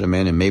 listen to the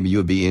man, and maybe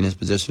you'll be in his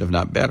position, if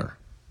not better.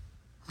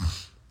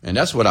 And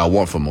that's what I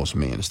want for most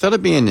men. Instead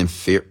of being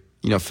inferior,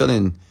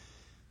 feeling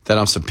that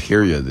I'm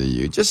superior to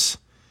you, just,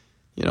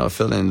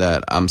 feeling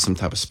that I'm some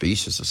type of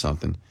species or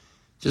something,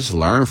 just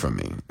learn from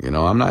me.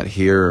 I'm not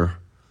here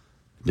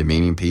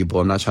demeaning people.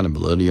 I'm not trying to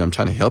belittle you. I'm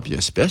trying to help you,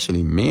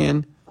 especially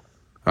men,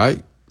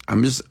 right?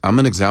 I'm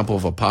an example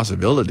of a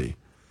possibility.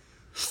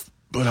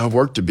 But I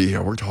worked to be here.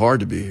 I worked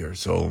hard to be here,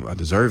 so I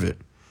deserve it.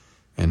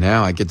 And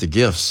now I get the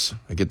gifts.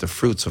 I get the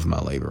fruits of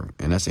my labor.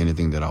 And that's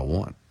anything that I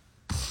want,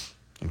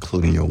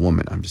 including your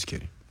woman. I'm just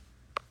kidding.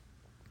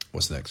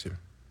 What's next here?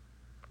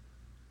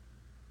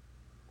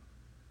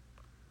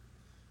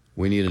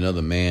 We need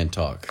another man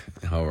talk.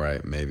 All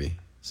right, maybe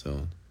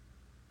soon.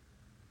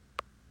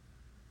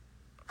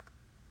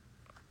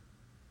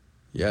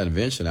 Yeah,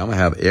 eventually I'm going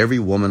to have every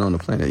woman on the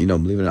planet,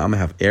 believe it or not, I'm going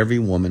to have every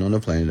woman on the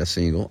planet that's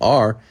single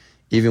or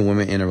even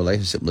women in a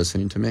relationship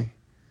listening to me.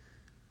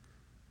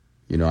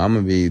 I'm going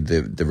to be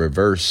the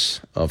reverse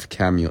of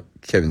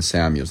Kevin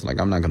Samuels. Like,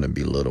 I'm not going to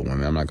belittle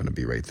women. I'm not going to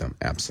berate them.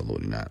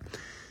 Absolutely not.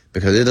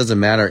 Because it doesn't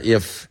matter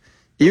even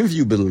if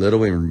you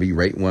belittle and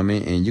berate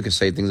women and you can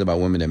say things about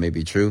women that may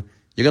be true,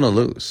 you're going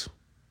to lose.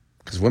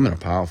 Because women are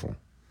powerful.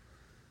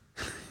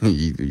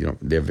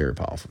 They're very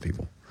powerful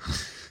people.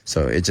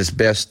 So it's just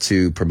best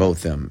to promote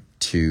them,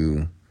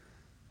 to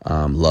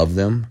love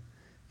them,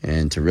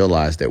 and to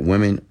realize that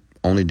women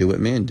only do what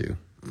men do.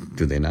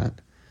 Do they not?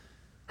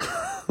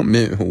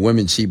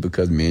 Women cheat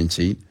because men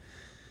cheat.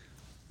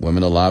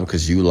 Women lie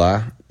because you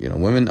lie.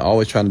 Women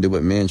always trying to do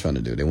what men trying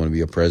to do. They want to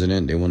be a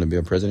president. They want to be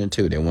a president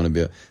too. Men want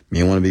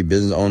to be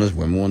business owners.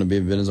 Women want to be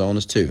business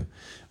owners too.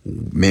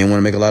 Men want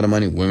to make a lot of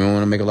money. Women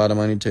want to make a lot of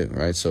money too,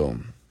 right? So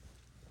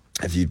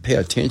if you pay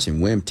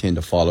attention, women tend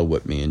to follow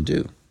what men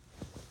do.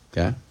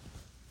 Okay?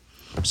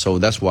 So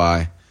that's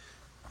why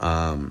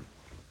I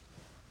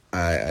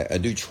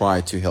do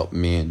try to help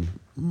men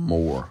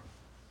more,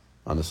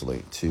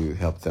 honestly, to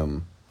help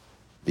them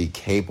be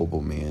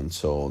capable men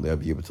so they'll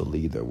be able to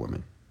lead their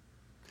women.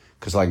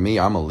 Because like me,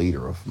 I'm a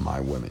leader of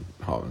my women.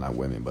 Oh, not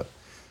women, but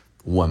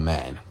one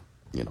man.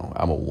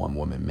 I'm a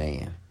one-woman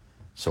man.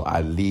 So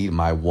I lead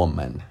my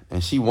woman.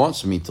 And she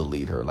wants me to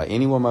lead her. Like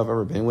any woman I've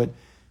ever been with,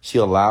 she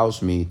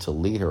allows me to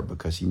lead her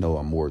because she knows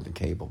I'm more than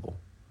capable.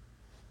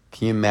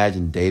 Can you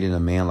imagine dating a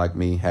man like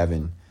me,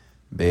 having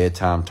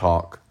bedtime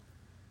talk?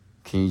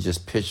 Can you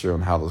just picture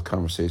how those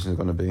conversations are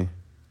going to be?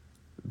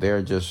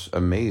 They're just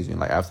amazing.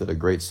 Like after the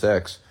great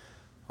sex,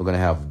 we're going to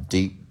have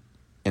deep,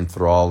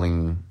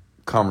 enthralling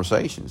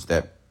conversations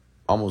that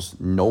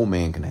almost no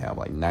man can have.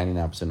 Like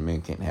 99% of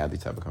men can't have these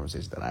type of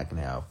conversations that I can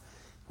have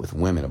with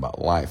women about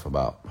life,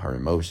 about her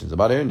emotions,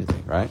 about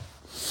anything, right?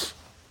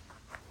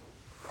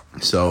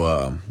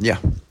 So, yeah.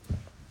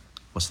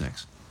 What's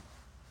next?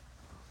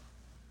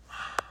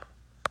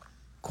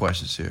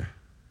 Questions here.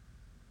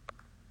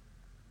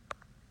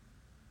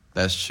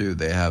 That's true.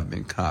 They have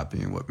been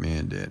copying what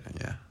men did.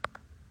 Yeah.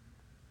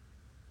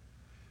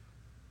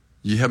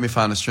 You help me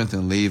find the strength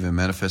and leave and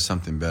manifest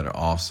something better.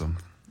 Awesome.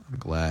 I'm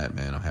glad,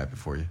 man. I'm happy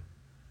for you.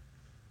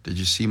 Did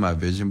you see my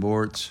vision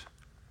boards?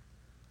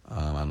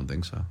 I don't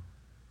think so.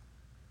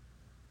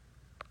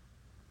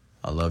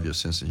 I love your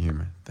sense of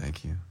humor.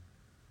 Thank you.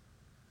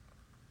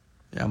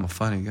 Yeah, I'm a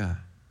funny guy.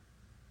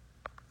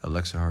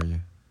 Alexa, how are you?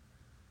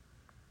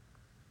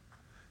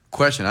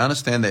 Question. I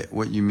understand that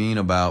what you mean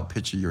about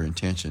picture your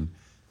intention.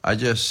 I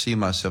just see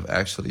myself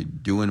actually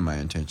doing my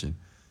intention.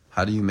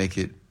 How do you make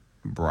it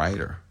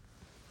brighter?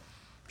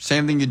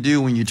 Same thing you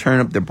do when you turn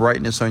up the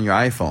brightness on your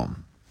iPhone.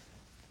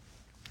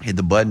 Hit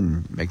the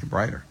button, make it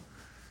brighter.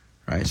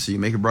 Right? So you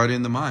make it brighter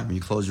in the mind. When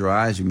you close your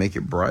eyes, you make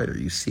it brighter.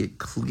 You see it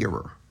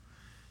clearer.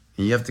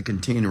 And you have to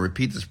continue to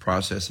repeat this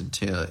process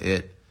until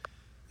it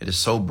is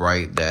so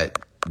bright that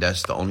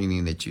that's the only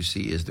thing that you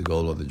see is the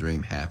goal of the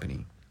dream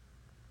happening.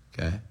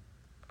 Okay?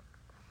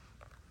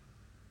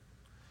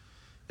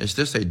 Is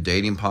this a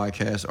dating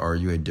podcast or are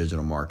you a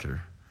digital marketer?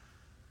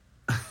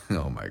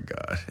 Oh my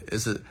God.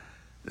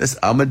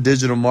 I'm a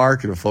digital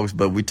marketer, folks,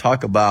 but we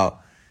talk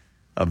about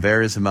a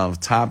various amount of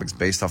topics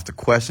based off the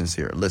questions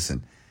here.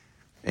 Listen,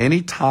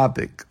 any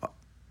topic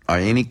or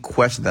any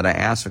question that I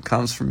answer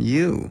comes from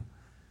you.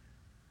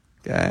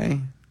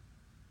 Okay?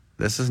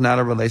 This is not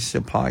a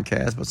relationship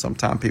podcast, but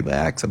sometimes people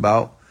ask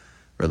about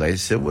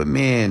relationship with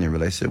men and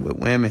relationship with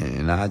women,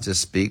 and I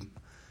just speak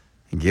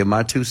and give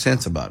my 2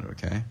 cents about it,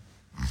 okay?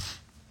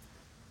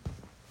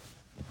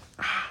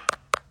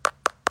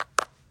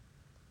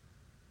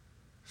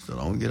 So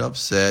don't get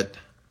upset.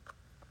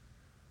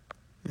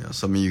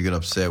 Some of you get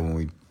upset when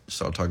we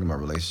start talking about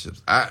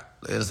relationships.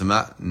 It's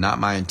not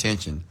my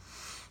intention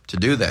to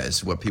do that.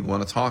 It's what people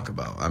want to talk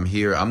about. I'm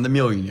here. I'm the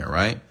millionaire,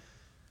 right?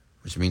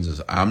 Which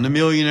means I'm the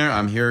millionaire.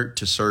 I'm here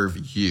to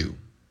serve you.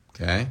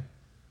 Okay?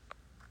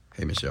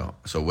 Hey, Michelle.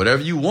 So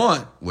whatever you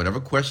want, whatever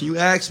question you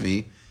ask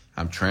me,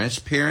 I'm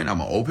transparent.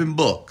 I'm an open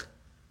book.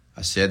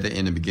 I said that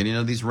in the beginning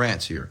of these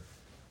rants here.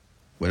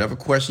 Whatever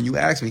question you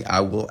ask me,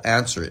 I will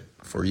answer it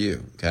for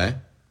you. Okay?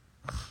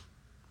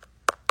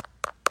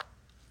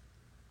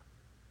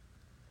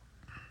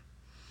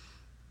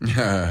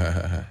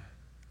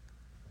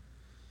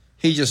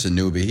 He's just a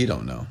newbie. He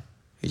don't know.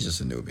 He's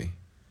just a newbie.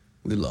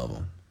 We love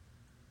him.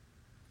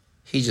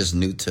 He's just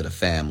new to the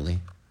family.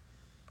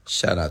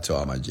 Shout out to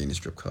all my Genie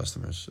Strip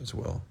customers as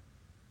well.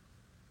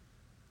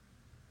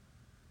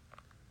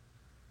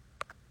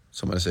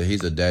 Somebody said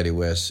he's a Daddy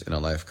West and a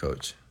life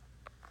coach.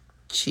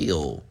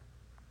 Chill.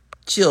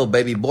 Chill,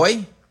 baby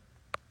boy.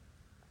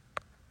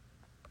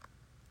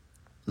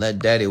 Let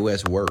Daddy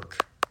West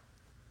work.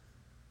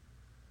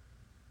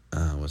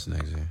 What's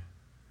next here?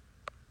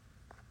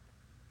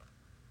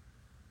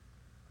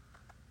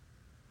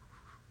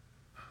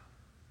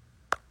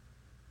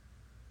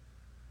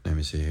 Let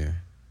me see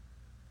here.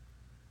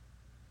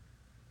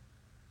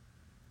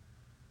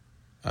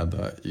 I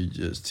thought you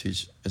just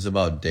teach. It's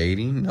about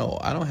dating? No,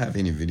 I don't have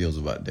any videos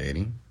about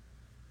dating.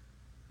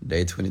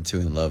 Day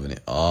 22 and loving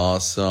it.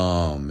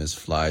 Awesome, Miss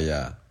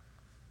Flya.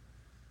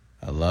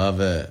 I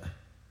love it.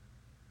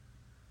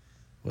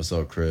 What's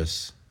up,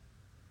 Chris?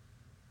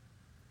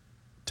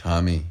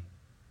 Tommy.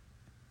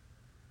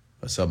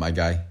 What's up, my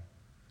guy?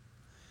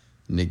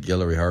 Nick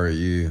Guillory, how are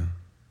you?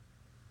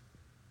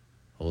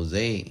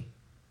 Jose.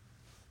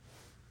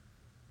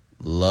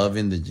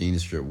 Loving the Genie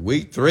Strip.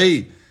 Week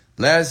 3.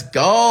 Let's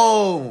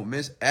go,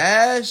 Miss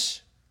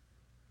Ash.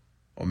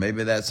 Or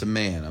maybe that's a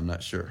man. I'm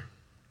not sure.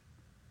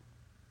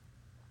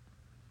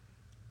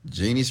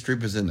 Genie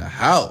Strip is in the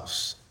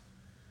house.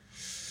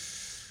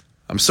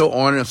 I'm so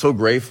honored. I'm so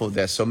grateful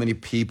that so many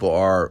people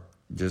are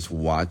just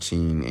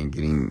watching and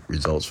getting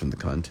results from the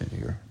content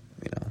here.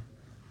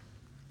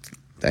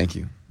 Thank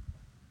you.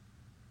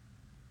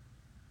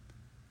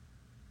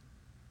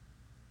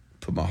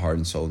 Put my heart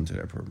and soul into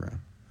that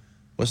program.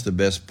 What's the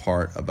best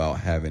part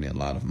about having a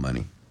lot of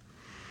money?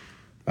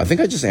 I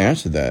think I just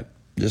answered that.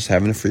 Just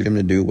having the freedom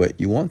to do what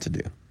you want to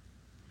do.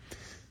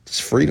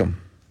 Just freedom.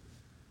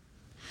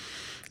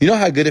 You know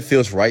how good it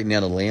feels right now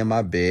to lay in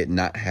my bed,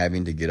 not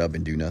having to get up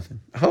and do nothing?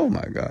 Oh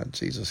my God,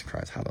 Jesus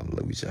Christ,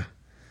 hallelujah.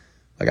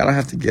 Like, I don't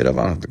have to get up.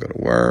 I don't have to go to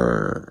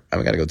work.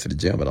 I got to go to the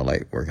gym, but I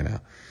like working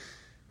out.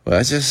 But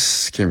I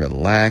just can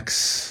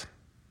relax.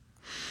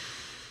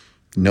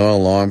 No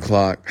alarm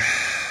clock.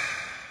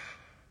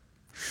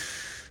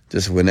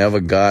 Just whenever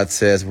God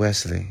says,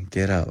 Wesley,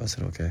 get up. I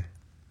said, okay.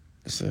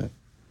 That's it.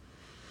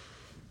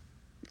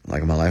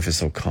 Like, my life is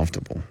so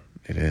comfortable.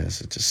 It is.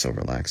 It's just so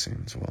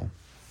relaxing as well.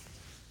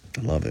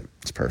 I love it.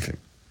 It's perfect.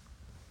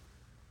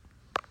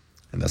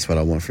 And that's what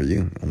I want for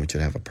you. I want you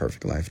to have a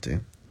perfect life too.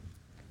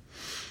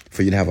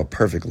 For you to have a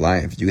perfect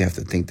life, you have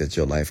to think that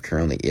your life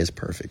currently is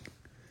perfect.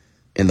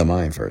 In the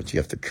mind first. You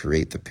have to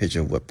create the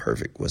picture of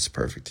what's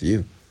perfect to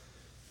you.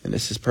 And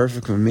this is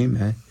perfect for me,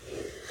 man.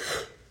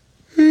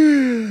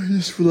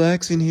 Just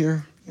relaxing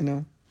here,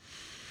 Only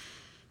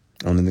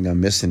thing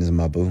I'm missing is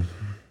my boo.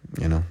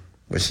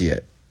 Where's she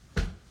at?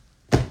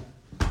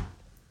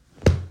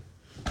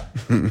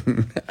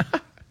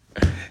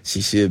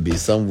 She should be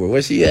somewhere.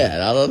 Where's she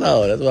at? I don't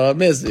know. That's what I'm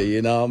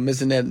missing.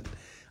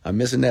 I'm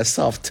missing that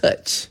soft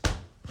touch.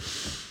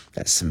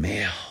 That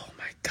smell. Oh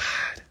my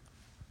God.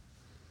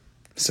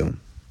 So,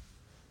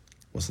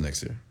 what's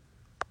next here?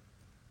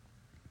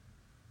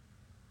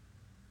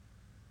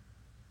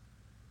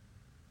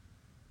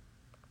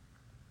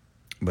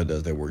 But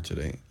does that work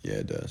today? Yeah,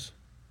 it does.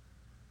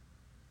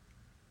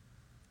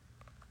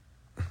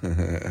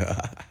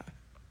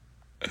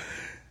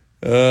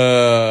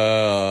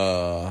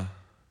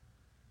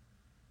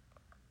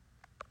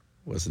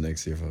 What's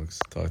next here, folks?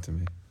 Talk to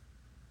me.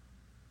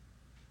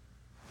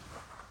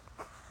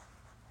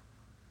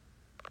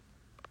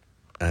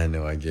 I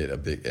know I get a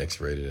bit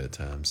X-rated at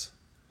times.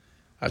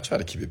 I try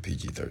to keep it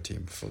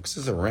PG-13, folks.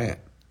 This is a rant.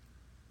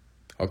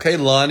 Okay,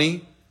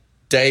 Lonnie.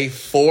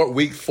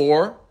 Week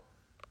 4.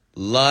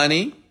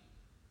 Lonnie.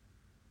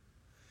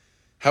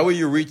 How will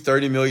you reach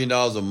 $30 million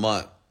a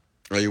month?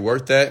 Are you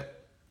worth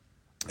that?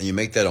 And you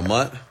make that a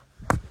month?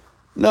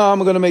 No, I'm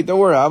going to make, don't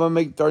worry, I'm going to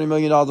make $30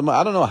 million a month.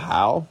 I don't know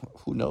how.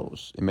 Who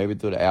knows? It may be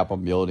through the app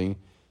I'm building.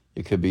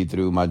 It could be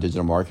through my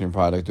digital marketing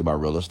product, through my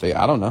real estate.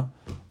 I don't know.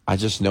 I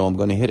just know I'm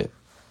going to hit it.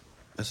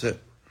 That's it.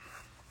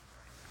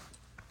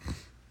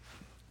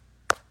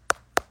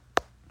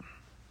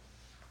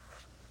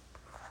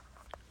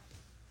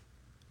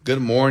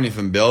 Good morning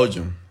from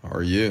Belgium. How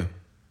are you?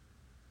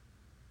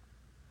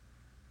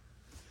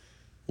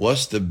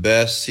 What's the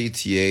best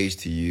CTAs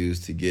to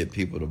use to get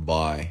people to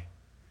buy?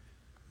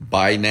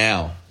 Buy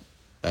now.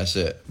 That's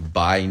it.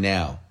 Buy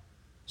now.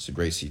 It's a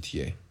great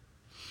CTA.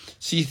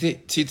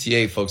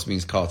 CTA, folks,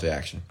 means call to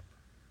action.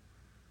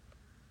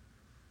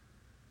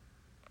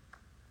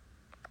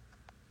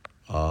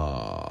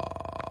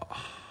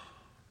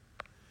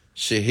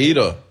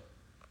 Shahida,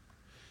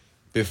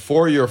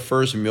 before your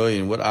first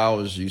million, what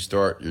hours do you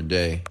start your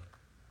day?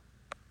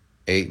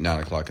 8, 9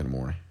 o'clock in the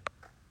morning.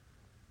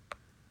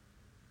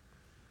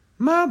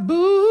 My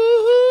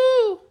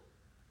boo.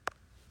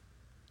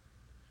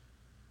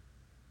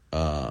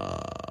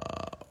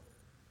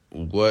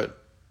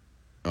 What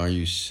are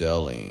you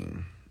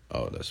selling?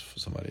 Oh, that's for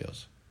somebody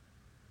else.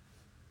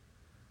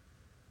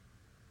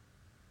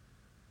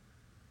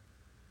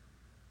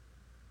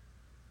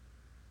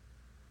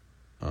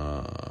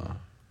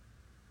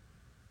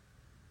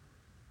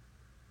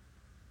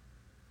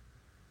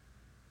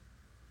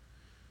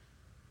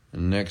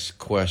 Next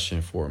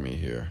question for me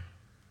here.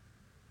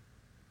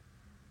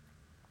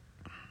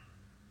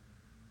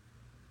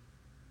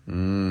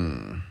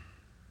 You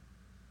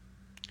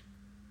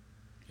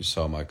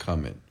saw my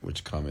comment.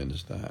 Which comment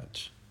is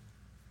that?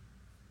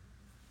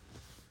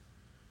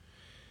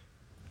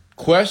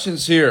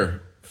 Questions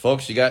here.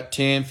 Folks, you got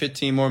 10,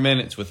 15 more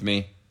minutes with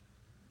me.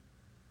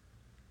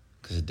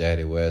 Because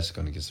Daddy West is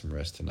going to get some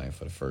rest tonight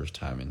for the first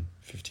time in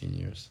 15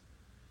 years.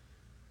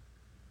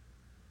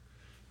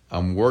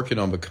 I'm working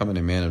on becoming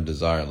a man of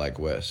desire like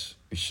Wes.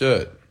 You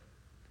should.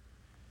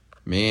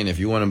 Man, if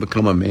you want to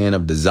become a man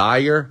of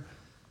desire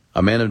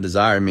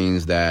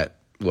means that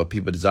what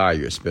people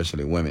desire,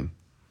 especially women.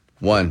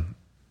 1,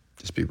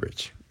 just be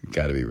rich. You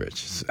got to be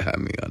rich. I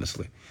mean,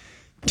 honestly.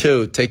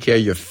 2, take care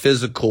of your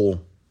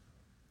physical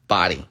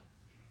body.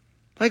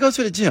 Like, go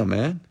to the gym,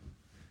 man.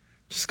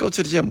 Just go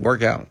to the gym,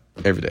 work out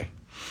every day.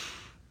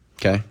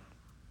 Okay?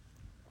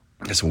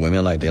 That's what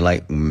women like. They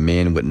like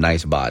men with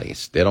nice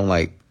bodies. They don't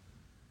like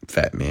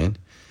fat men.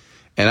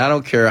 And I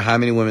don't care how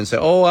many women say,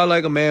 oh, I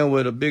like a man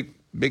with a big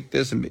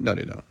this and big. No,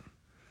 they don't.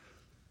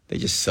 They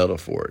just settle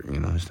for it.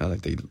 It's not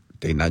like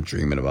they not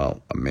dreaming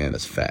about a man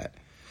that's fat.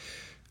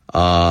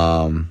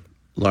 Learn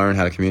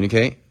how to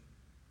communicate.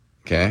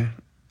 Okay.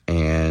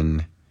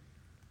 And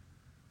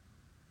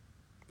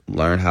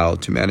learn how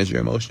to manage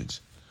your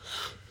emotions.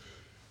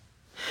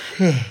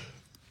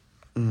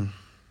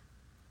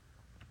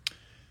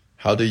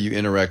 How do you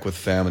interact with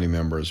family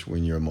members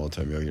when you're a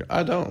multimillionaire?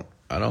 I don't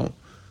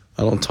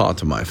talk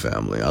to my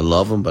family. I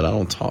love them, but I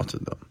don't talk to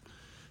them.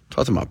 I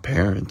talk to my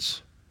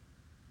parents,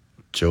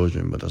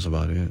 children, but that's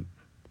about it.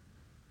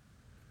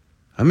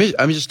 I'm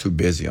just too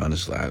busy,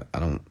 honestly. I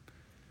don't,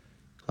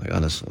 like,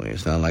 honestly,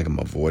 it's not like I'm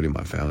avoiding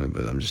my family,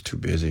 but I'm just too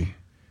busy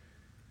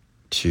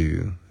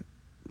to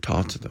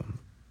talk to them.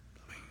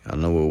 I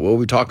don't know what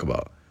we talk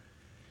about.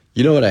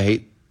 You know what I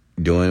hate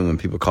doing when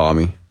people call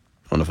me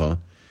on the phone?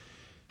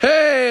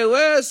 Hey,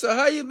 Wes,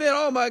 how you been?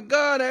 Oh, my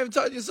God, I haven't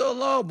talked to you so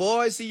long,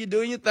 boy. See you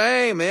doing your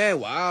thing, man.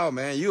 Wow,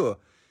 man, you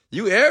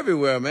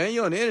everywhere, man.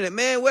 You on the internet.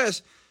 Man,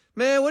 Wes,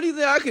 man, what do you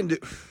think I can do?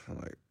 I'm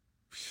like,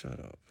 shut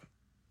up.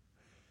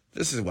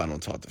 This is why I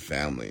don't talk to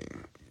family.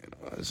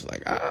 It's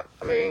like, I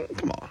mean,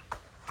 come on.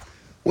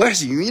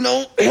 Wesley,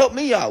 help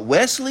me out.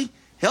 Wesley,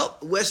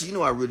 help. Wesley,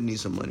 I really need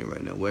some money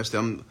right now. Wesley,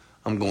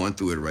 I'm going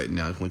through it right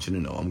now. I just want you to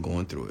know I'm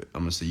going through it.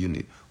 I'm going to say you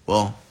need.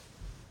 Well,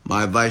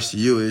 my advice to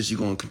you is you're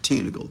going to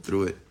continue to go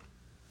through it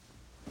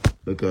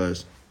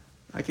because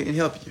I can't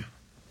help you.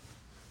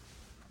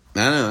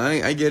 I know,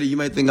 I get it. You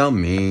might think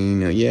I'm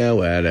mean. Yeah,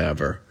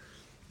 whatever.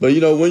 But,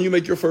 when you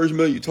make your first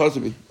million, you talk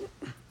to me.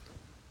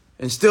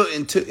 And still,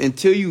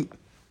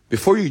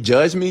 before you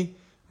judge me,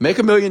 make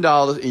 $1 million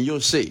and you'll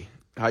see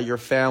how your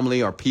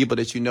family or people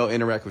that you know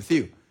interact with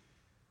you.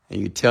 And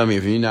you tell me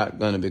if you're not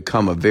going to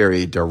become a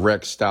very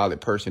direct,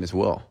 styled person as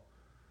well.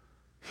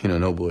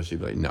 No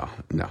bullshit. Like, no,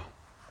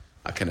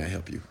 I cannot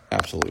help you.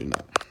 Absolutely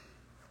not.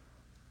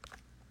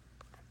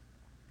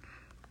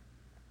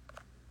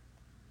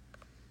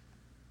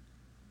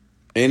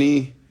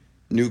 Any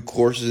new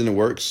courses in the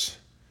works?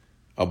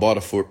 I bought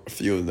a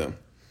few of them.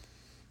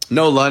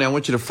 No, Lonnie, I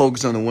want you to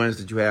focus on the ones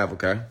that you have,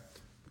 okay?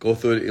 Go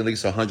through it at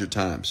least 100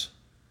 times.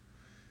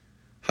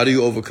 How do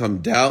you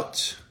overcome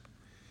doubt?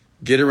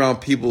 Get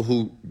around people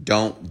who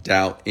don't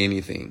doubt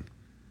anything.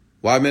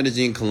 Why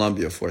Medellin,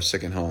 Colombia for a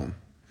second home?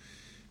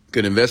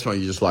 Good investment,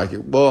 you just like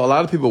it. Well, a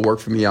lot of people work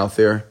for me out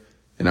there,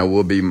 and I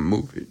will be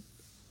moving.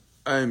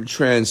 I'm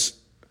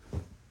translating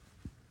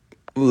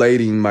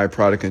my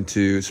product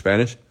into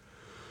Spanish.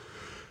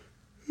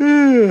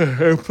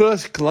 And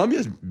plus, Colombia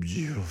is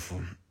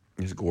beautiful.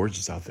 It's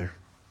gorgeous out there.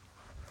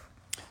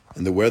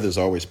 And the weather's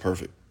always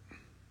perfect.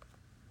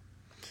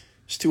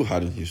 It's too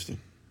hot in Houston.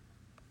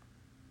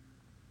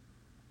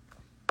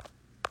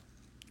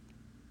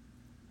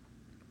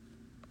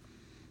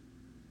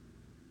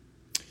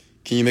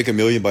 Can you make $1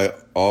 million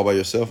all by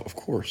yourself? Of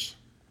course.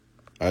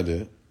 I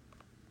did.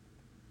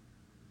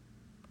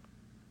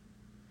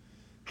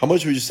 How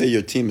much would you say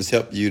your team has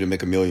helped you to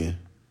make $1 million?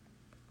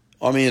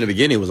 I mean, in the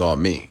beginning, it was all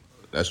me.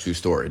 That's a true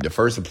story. The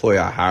first employee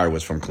I hired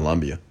was from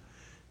Colombia.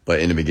 But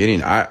in the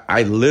beginning,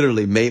 I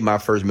literally made my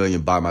first $1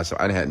 million by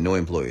myself. I had no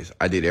employees.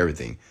 I did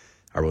everything.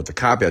 I wrote the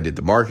copy. I did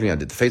the marketing. I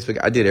did the Facebook.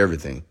 I did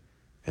everything.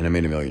 And I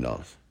made $1 million.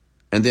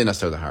 And then I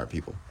started to hire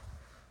people.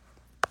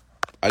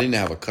 I didn't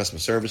have a customer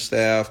service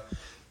staff.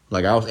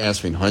 Like, I was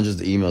answering hundreds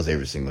of emails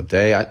every single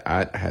day.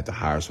 I had to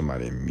hire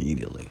somebody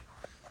immediately.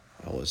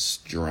 I was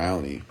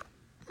drowning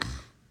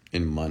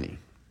in money.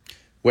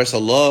 Wes, I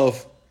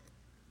love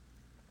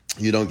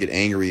you don't get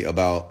angry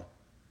about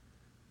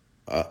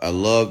I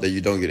love that you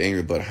don't get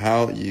angry, but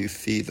how you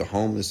feed the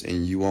homeless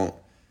and you won't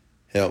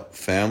help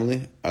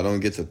family? I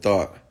don't get the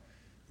thought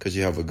because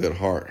you have a good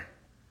heart.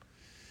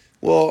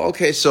 Well,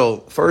 okay, so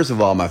first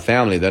of all, my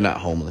family, they're not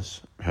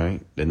homeless,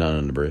 right? They're not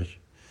on the bridge.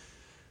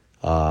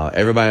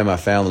 Everybody in my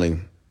family,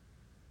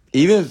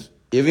 even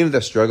if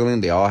they're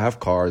struggling, they all have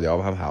cars, they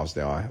all have a house,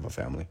 they all have a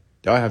family.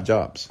 They all have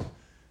jobs.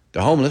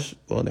 The homeless,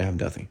 well, they have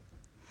nothing.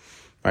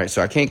 Right,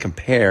 so I can't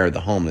compare the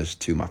homeless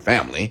to my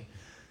family.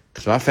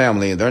 Because my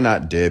family, they're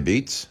not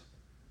deadbeats.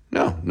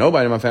 No,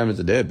 nobody in my family is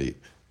a deadbeat.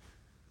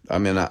 I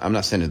mean, I'm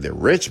not saying that they're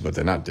rich, but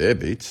they're not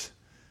deadbeats.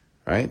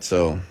 Right?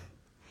 So,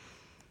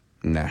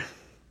 nah,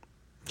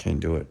 can't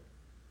do it.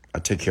 I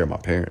take care of my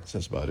parents.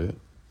 That's about it.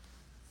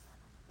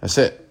 That's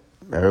it.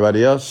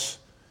 Everybody else,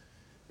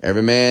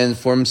 every man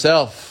for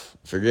himself.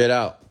 Figure it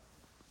out.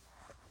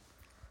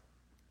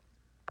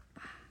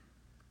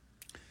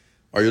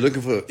 Are you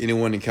looking for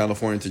anyone in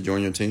California to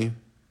join your team?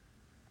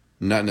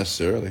 Not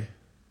necessarily.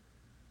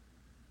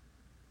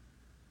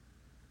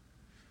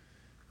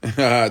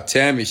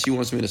 Tammy, she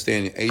wants me to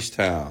stay in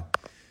H-Town.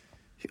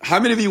 How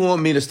many of you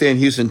want me to stay in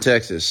Houston,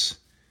 Texas?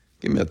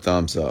 Give me a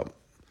thumbs up.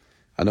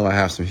 I know I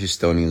have some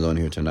Houstonians on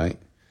here tonight.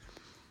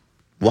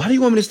 Why do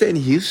you want me to stay in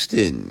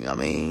Houston? I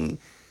mean,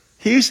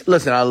 Houston,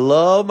 listen, I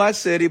love my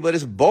city, but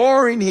it's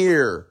boring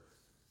here.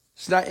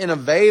 It's not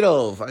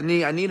innovative. I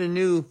need a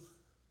new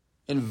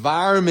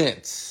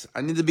environment.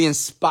 I need to be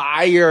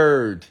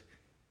inspired.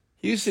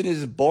 Houston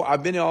is boring.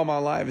 I've been here all my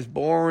life. It's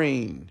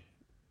boring.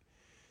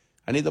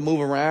 I need to move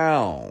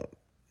around.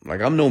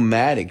 Like, I'm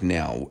nomadic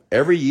now.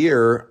 Every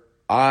year,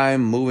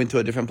 I'm moving to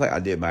a different place. I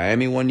did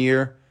Miami one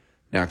year,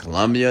 now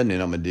Colombia, and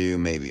then I'm going to do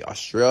maybe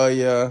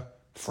Australia,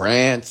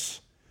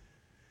 France.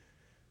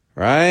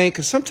 right?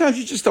 Because sometimes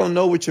you just don't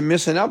know what you're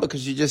missing out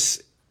because you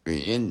just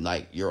in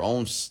like your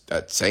own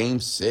that same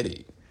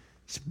city.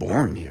 It's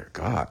boring here,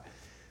 God.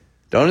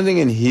 The only thing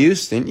in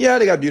Houston, yeah,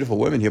 they got beautiful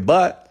women here,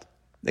 but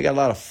they got a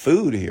lot of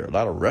food here, a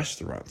lot of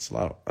restaurants, a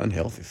lot of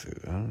unhealthy food.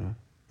 I don't know.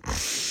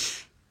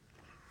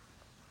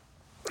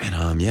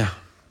 And yeah.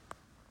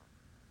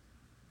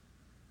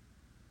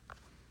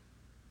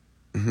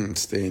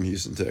 Stay in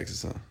Houston,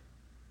 Texas, huh?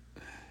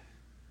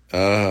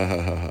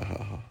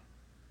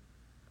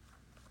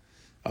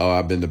 Oh,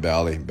 I've been to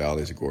Bali.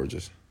 Bali's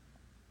gorgeous.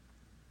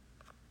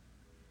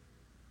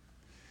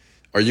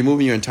 Are you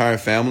moving your entire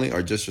family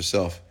or just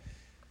yourself?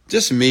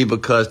 Just me,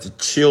 because the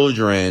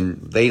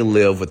children, they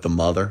live with the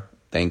mother.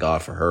 Thank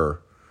God for her.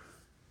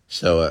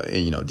 So,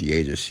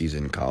 Deasia, she's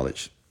in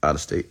college, out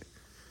of state.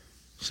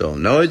 So,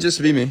 no, it'd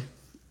just be me.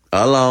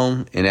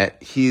 Alone in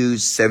that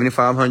huge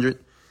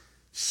 7,500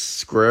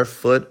 square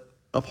foot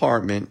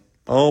apartment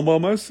all by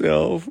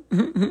myself.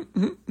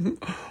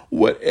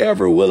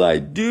 Whatever will I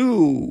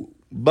do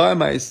by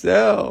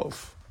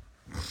myself?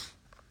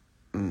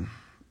 Do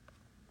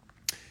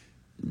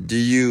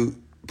you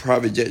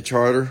private jet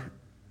charter?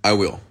 I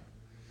will.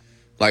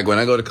 Like when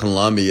I go to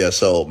Colombia,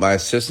 so my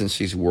assistant,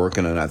 she's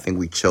working on, I think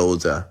we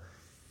chose a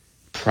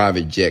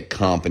private jet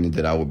company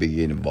that I will be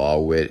getting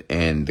involved with.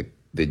 And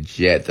the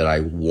jet that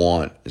I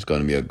want is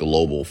going to be a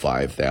Global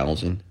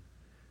 5000.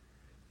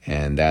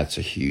 And that's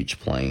a huge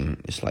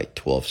plane. It's like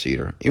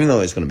 12-seater, even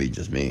though it's going to be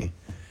just me.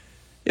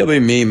 It'll be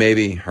me,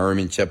 maybe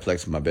Herman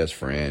Cheplex, my best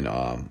friend.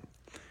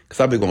 Because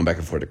I'll be going back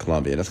and forth to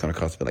Colombia. That's going to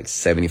cost me like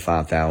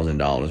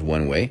 $75,000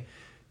 one way.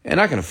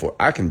 And I can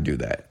do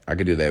that. I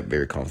can do that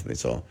very comfortably.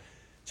 So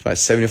it's about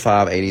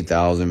 75,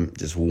 80,000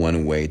 just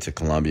one way to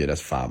Colombia. That's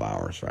 5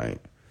 hours, right?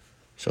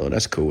 So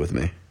that's cool with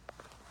me.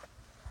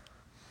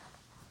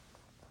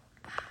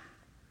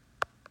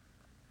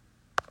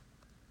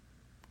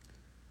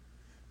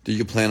 Do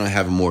you plan on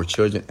having more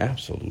children?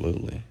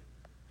 Absolutely.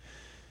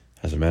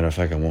 As a matter of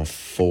fact, I want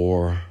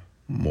 4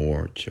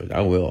 more children.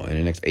 I will. In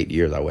the next 8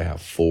 years, I will have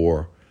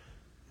 4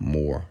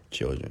 more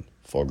children.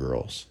 4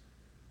 girls.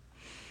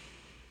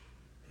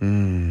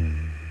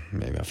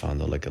 Maybe I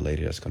found a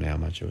lady that's going to have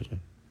my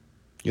children.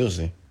 You'll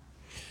see.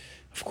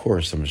 Of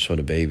course, I'm going to show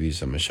the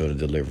babies. I'm going to show the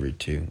delivery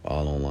too,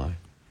 all online.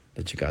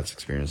 Let you guys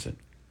experience it.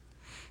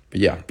 But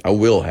yeah, I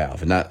will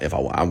have.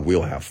 I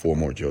will have 4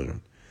 more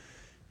children.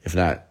 If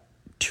not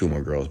 2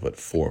 more girls, but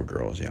 4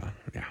 girls. Yeah.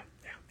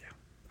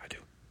 I do.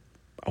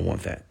 I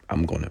want that.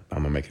 I'm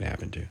gonna make it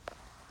happen too.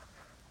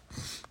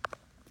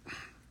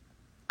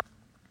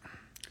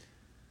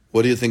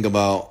 What do you think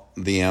about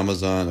the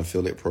Amazon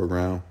affiliate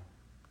program?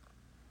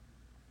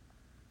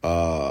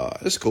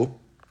 It's cool.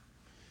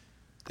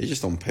 They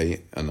just don't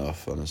pay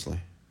enough, honestly.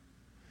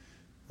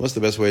 What's the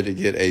best way to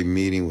get a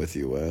meeting with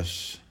you,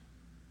 Wes?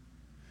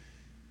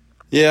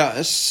 Yeah,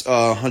 it's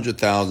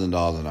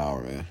 $100,000 an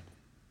hour, man.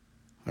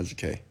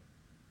 100K.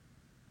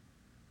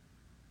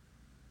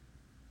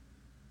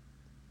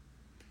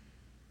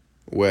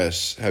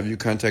 Wes, have you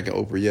contacted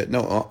Oprah yet?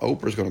 No,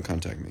 Oprah's going to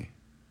contact me.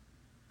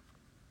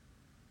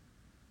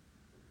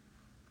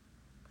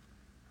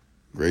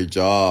 Great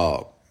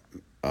job,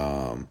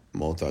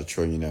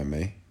 multi-trillionaire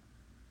May.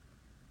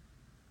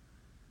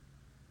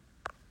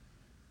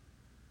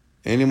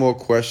 Any more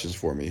questions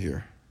for me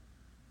here?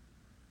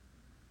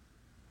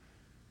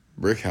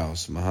 Brick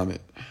House,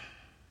 Muhammad.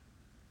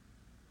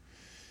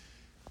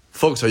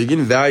 Folks, are you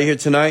getting value here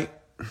tonight?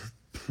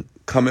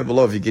 Comment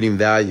below if you're getting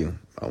value.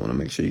 I want to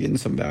make sure you're getting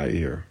some value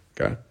here,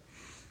 okay?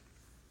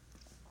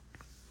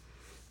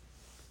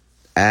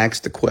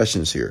 Ask the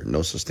questions here.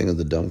 No such thing as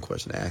a dumb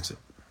question. Ask it.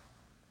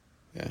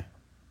 Yeah.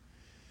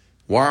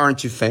 Why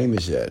aren't you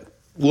famous yet?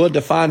 Well,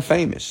 define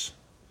famous.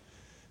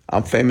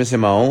 I'm famous in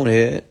my own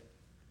head.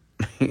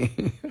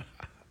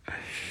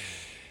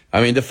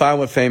 I mean, define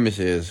what famous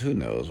is. Who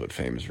knows what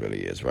famous really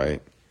is,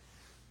 right?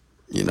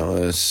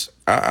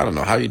 I don't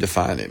know how you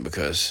define it,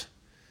 because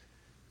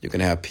you can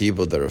have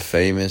people that are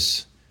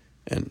famous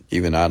and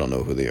even I don't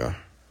know who they are.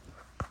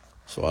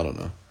 So I don't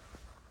know.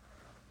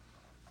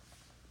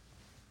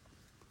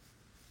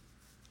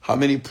 How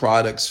many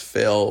products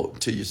failed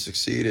till you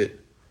succeeded?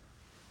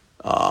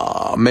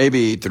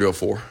 Maybe 3 or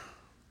 4.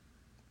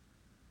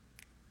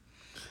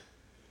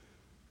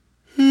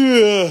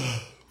 Yeah.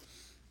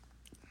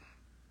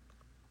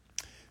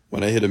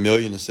 When I hit 1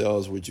 million in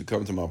sales, would you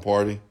come to my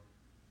party?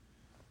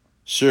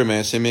 Sure,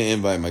 man. Send me an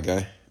invite, my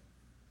guy.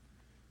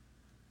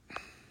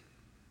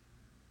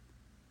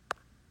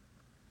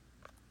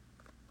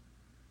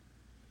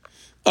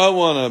 I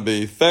want to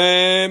be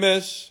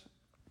famous.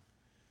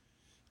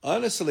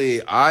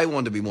 Honestly, I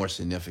want to be more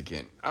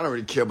significant. I don't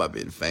really care about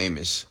being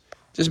famous.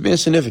 Just being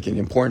significant,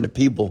 important to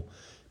people.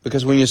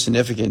 Because when you're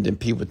significant, then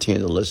people tend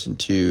to listen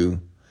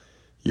to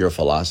your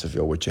philosophy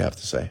or what you have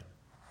to say.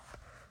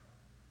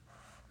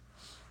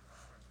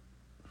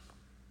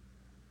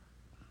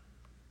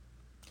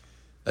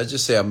 Let's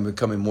just say I'm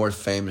becoming more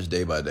famous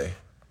day by day.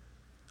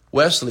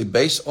 Wesley,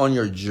 based on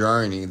your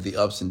journey, the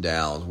ups and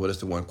downs, what is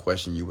the one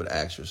question you would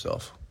ask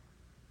yourself?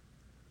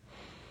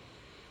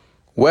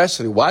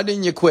 Wesley, why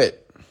didn't you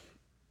quit?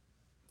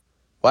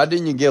 Why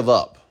didn't you give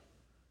up?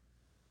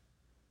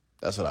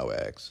 That's what I would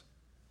ask.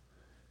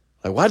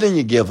 Like, why didn't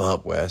you give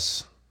up,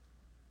 Wes?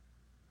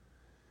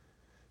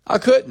 I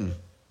couldn't.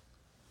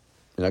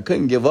 And I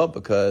couldn't give up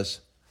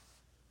because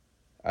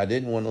I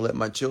didn't want to let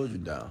my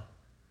children down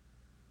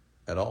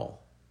at all.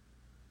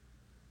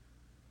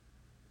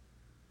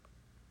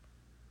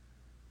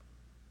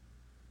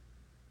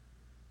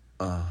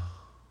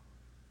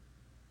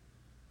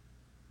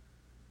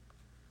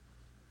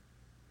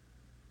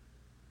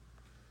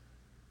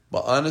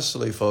 But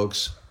honestly,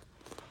 folks,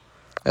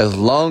 as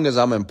long as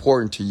I'm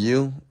important to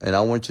you, and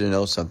I want you to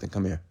know something,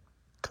 come here.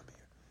 Come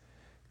here.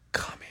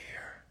 Come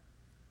here.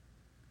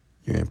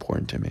 You're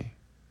important to me.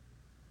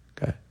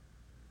 Okay?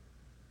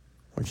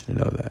 I want you to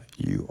know that.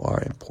 You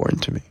are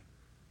important to me.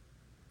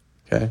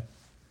 Okay?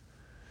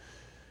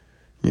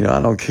 You know,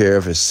 I don't care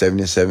if it's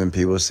 77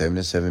 people,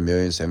 77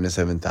 million,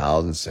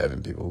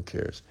 77,007 people. Who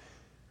cares?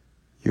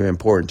 You're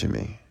important to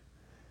me.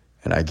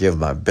 And I give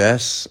my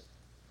best,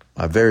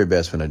 my very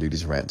best when I do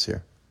these rants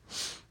here.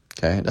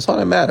 Okay? That's all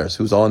that matters.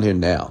 Who's on here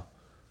now?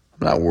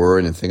 I'm not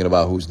worried and thinking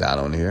about who's not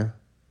on here.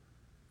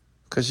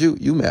 Because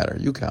you matter.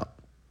 You count.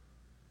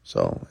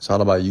 So it's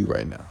all about you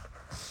right now.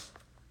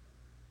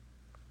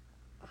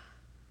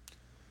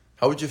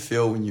 How would you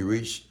feel when you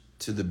reach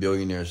to the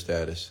billionaire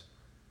status?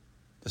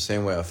 The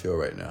same way I feel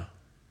right now.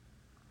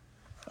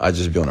 I'd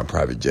just be on a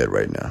private jet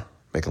right now,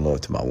 making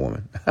love to my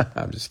woman.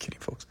 I'm just kidding,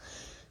 folks.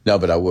 No,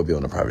 but I would be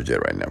on a private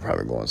jet right now,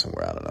 probably going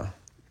somewhere, I don't know.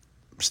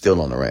 I'm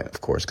still on the rant, of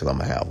course, because I'm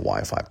going to have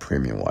Wi-Fi,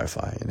 premium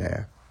Wi-Fi in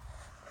there.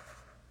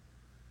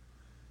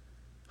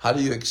 How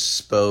do you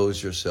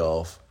expose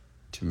yourself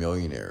to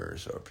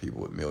millionaires or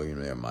people with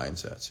millionaire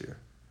mindsets here?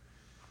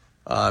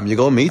 You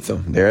go meet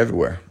them. They're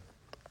everywhere.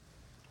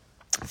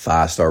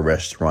 5-star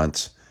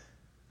restaurants,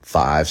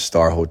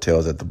 5-star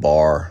hotels at the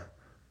bar,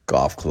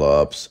 golf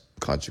clubs,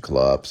 country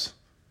clubs.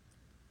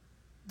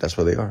 That's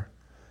where they are.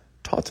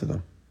 Talk to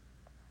them.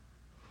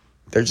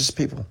 They're just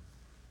people.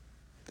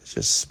 They're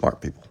just smart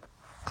people.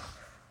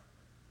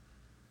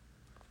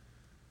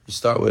 You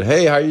start with,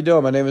 hey, how you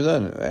doing? My name is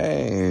Zen.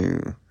 Hey,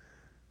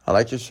 I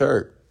like your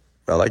shirt.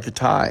 I like your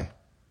tie.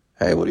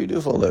 Hey, what do you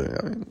do for a living?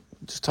 I mean,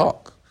 just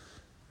talk.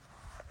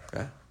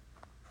 Okay?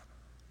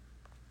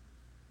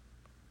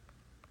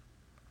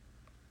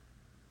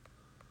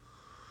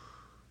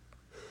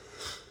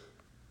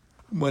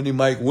 Money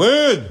might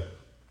win.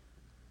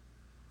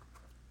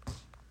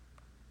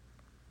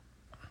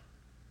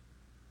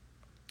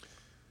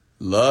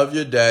 Love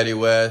your daddy,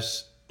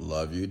 Wes.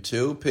 Love you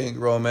too, Pink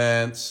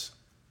Romance.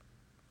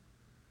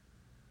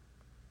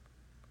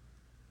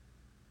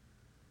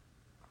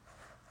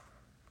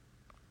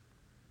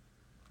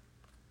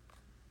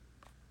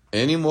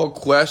 Any more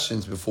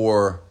questions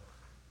before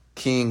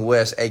King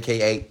Wes,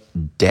 a.k.a.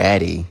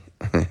 Daddy?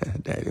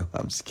 Daddy,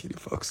 I'm just kidding,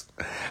 folks.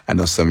 I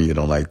know some of you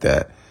don't like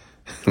that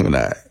when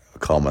I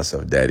call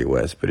myself Daddy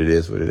West, but it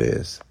is what it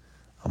is.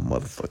 I'm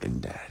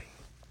motherfucking daddy.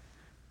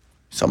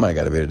 Somebody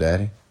got to be the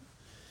daddy.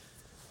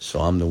 So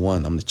I'm the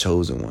one. I'm the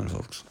chosen one,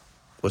 folks.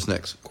 What's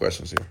next?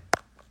 Questions here.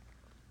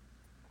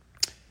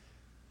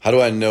 How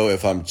do I know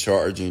if I'm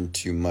charging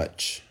too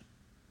much?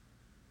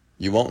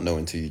 You won't know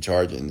until you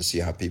charge it and see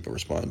how people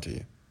respond to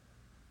you.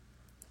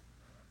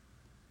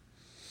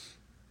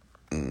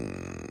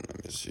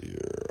 Let me see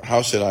here.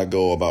 How should I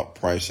go about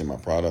pricing my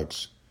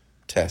products?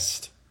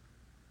 Test.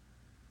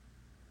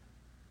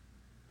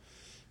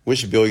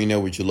 Which billionaire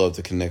would you love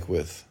to connect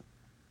with?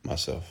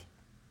 Myself.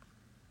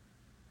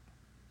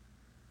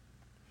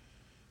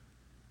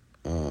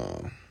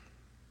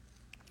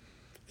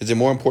 Is it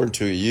more important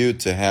to you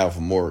to have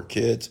more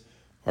kids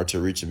or to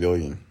reach a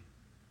billion?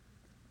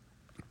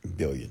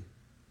 Billion.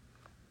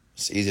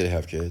 It's easy to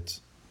have kids.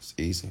 It's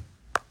easy.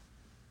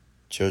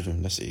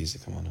 Children, that's easy.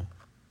 Come on now.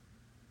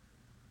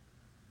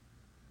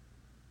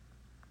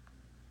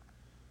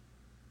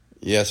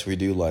 Yes, we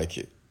do like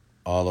it.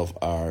 You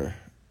are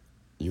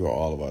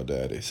all of our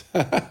daddies.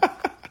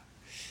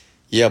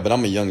 Yeah, but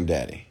I'm a young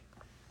daddy.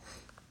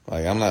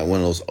 Like, I'm not one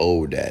of those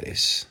old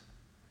daddies.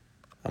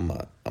 I'm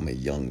a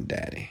young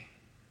daddy.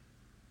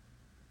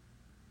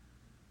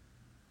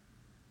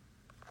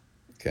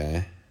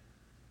 Okay.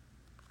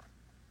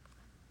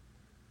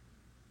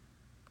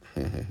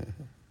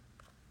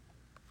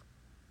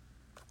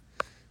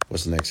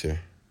 What's next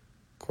here?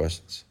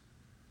 Questions?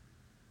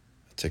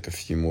 I'll take a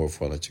few more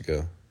before I let you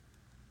go.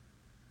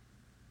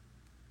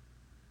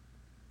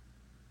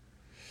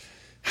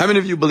 How many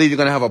of you believe you're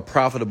going to have a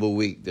profitable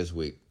week this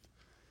week?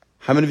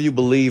 How many of you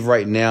believe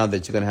right now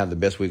that you're going to have the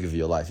best week of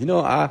your life? You know,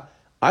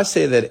 I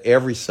say that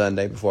every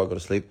Sunday before I go to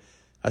sleep.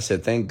 I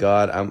said, thank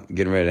God I'm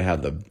getting ready to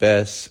have the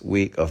best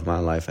week of my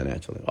life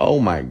financially.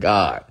 Oh, my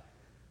God.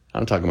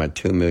 I'm talking about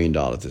 $2 million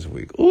this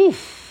week.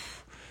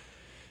 Oof.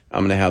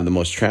 I'm going to have the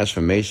most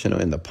transformational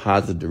in the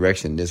positive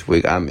direction this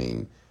week. I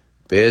mean,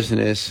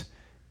 business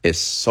is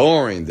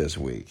soaring this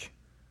week.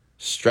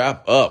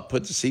 Strap up.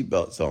 Put the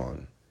seatbelts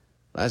on.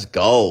 Let's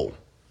go.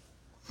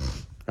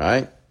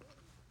 Right?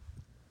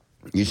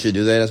 You should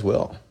do that as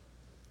well.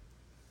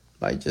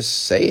 Like,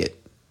 just say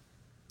it.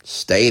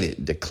 State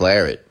it.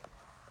 Declare it.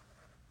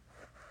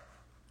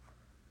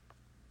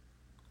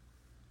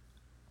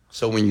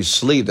 So when you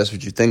sleep, that's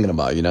what you're thinking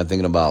about. You're not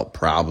thinking about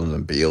problems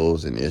and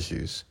bills and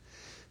issues.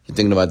 You're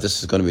thinking about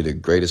this is going to be the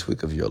greatest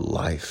week of your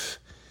life.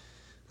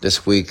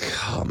 This week,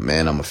 oh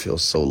man, I'm going to feel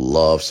so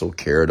loved, so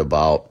caring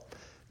about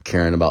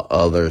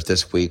others.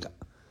 This week,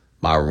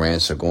 my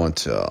rants are going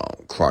to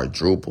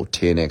quadruple,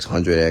 10x,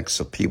 100x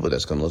of people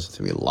that's going to listen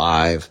to me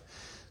live.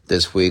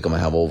 This week, I'm going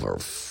to have over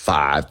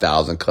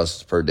 5,000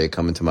 customers per day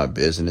coming to my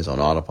business on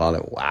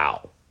autopilot.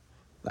 Wow.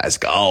 Let's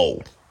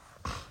go.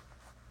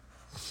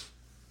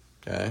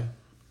 Okay.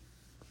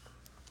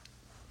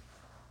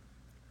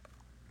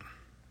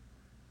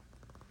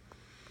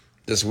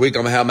 This week,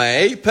 I'm going to have my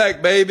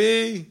 8-pack,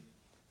 baby.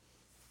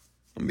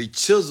 I'm going to be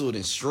chiseled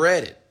and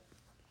shredded.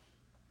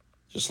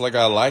 Just like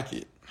I like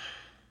it.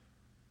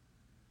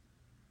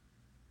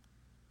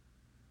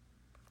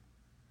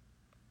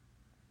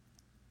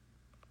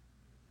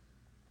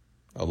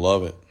 I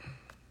love it.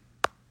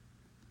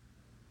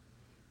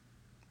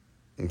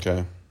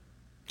 Okay.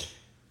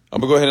 I'm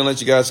going to go ahead and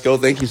let you guys go.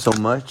 Thank you so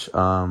much.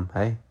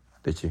 Hey,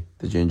 did you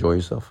enjoy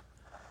yourself?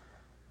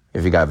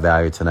 If you got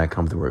value tonight,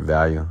 come through with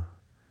value.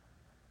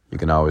 You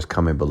can always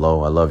comment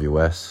below. I love you,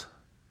 Wes.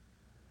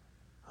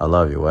 I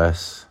love you,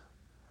 Wes.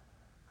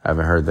 I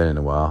haven't heard that in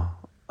a while.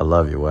 I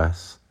love you,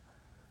 Wes.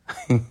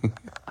 I'm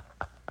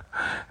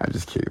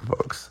just kidding,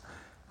 folks.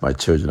 My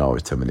children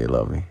always tell me they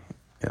love me,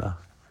 you know.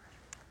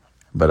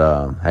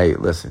 But, hey,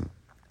 listen,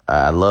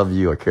 I love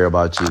you. I care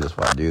about you. That's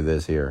why I do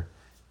this here.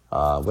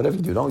 Whatever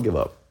you do, don't give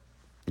up.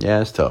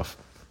 Yeah, it's tough.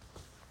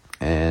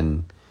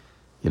 And,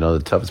 you know,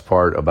 the toughest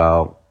part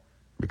about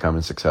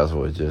becoming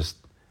successful is just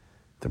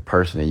the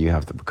person that you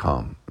have to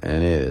become.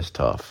 And it is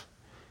tough.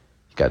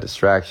 You got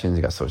distractions.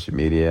 You got social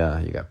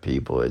media. You got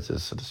people. It's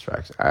just a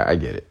distraction. I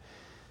get it.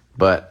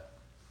 But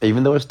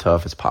even though it's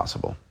tough, it's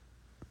possible.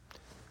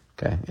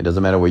 Okay? It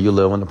doesn't matter where you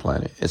live on the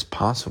planet. It's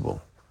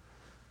possible.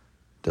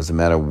 Doesn't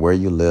matter where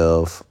you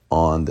live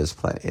on this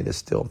planet. It is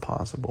still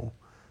possible.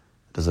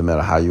 Doesn't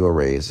matter how you were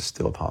raised. It's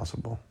still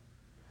possible.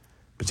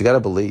 But you got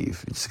to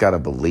believe. You just got to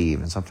believe.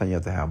 And sometimes you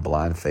have to have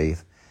blind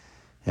faith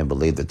and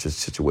believe that your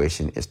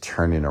situation is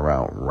turning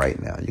around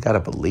right now. You got to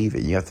believe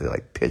it. You have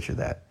to picture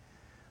that.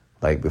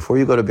 Before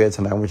you go to bed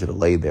tonight, I want you to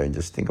lay there and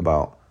just think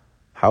about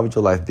how would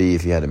your life be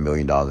if you had $1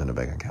 million in the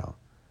bank account?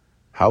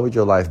 How would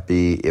your life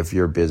be if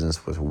your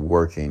business was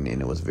working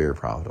and it was very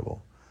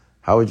profitable?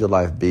 How would your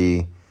life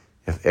be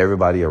if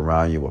everybody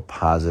around you were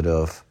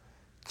positive,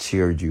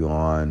 cheered you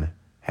on,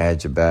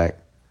 had your back?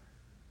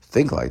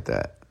 Think like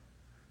that.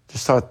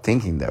 Just start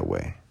thinking that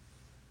way,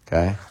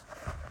 okay?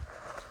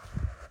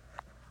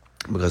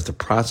 Because the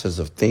process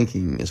of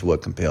thinking is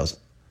what compels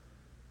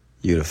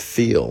you to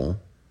feel,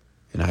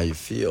 and how you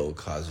feel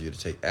causes you to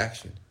take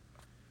action.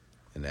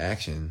 And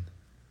action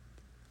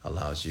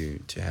allows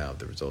you to have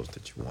the results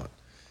that you want.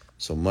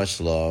 So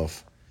much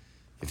love.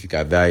 If you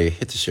got value,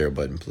 hit the share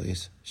button,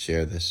 please.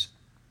 Share this.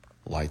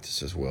 Like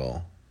this as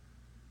well.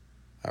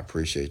 I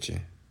appreciate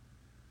you.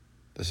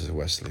 This is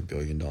Wesley, $1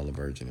 Billion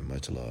Virgin, and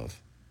much love.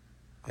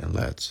 And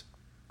let's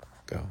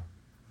go.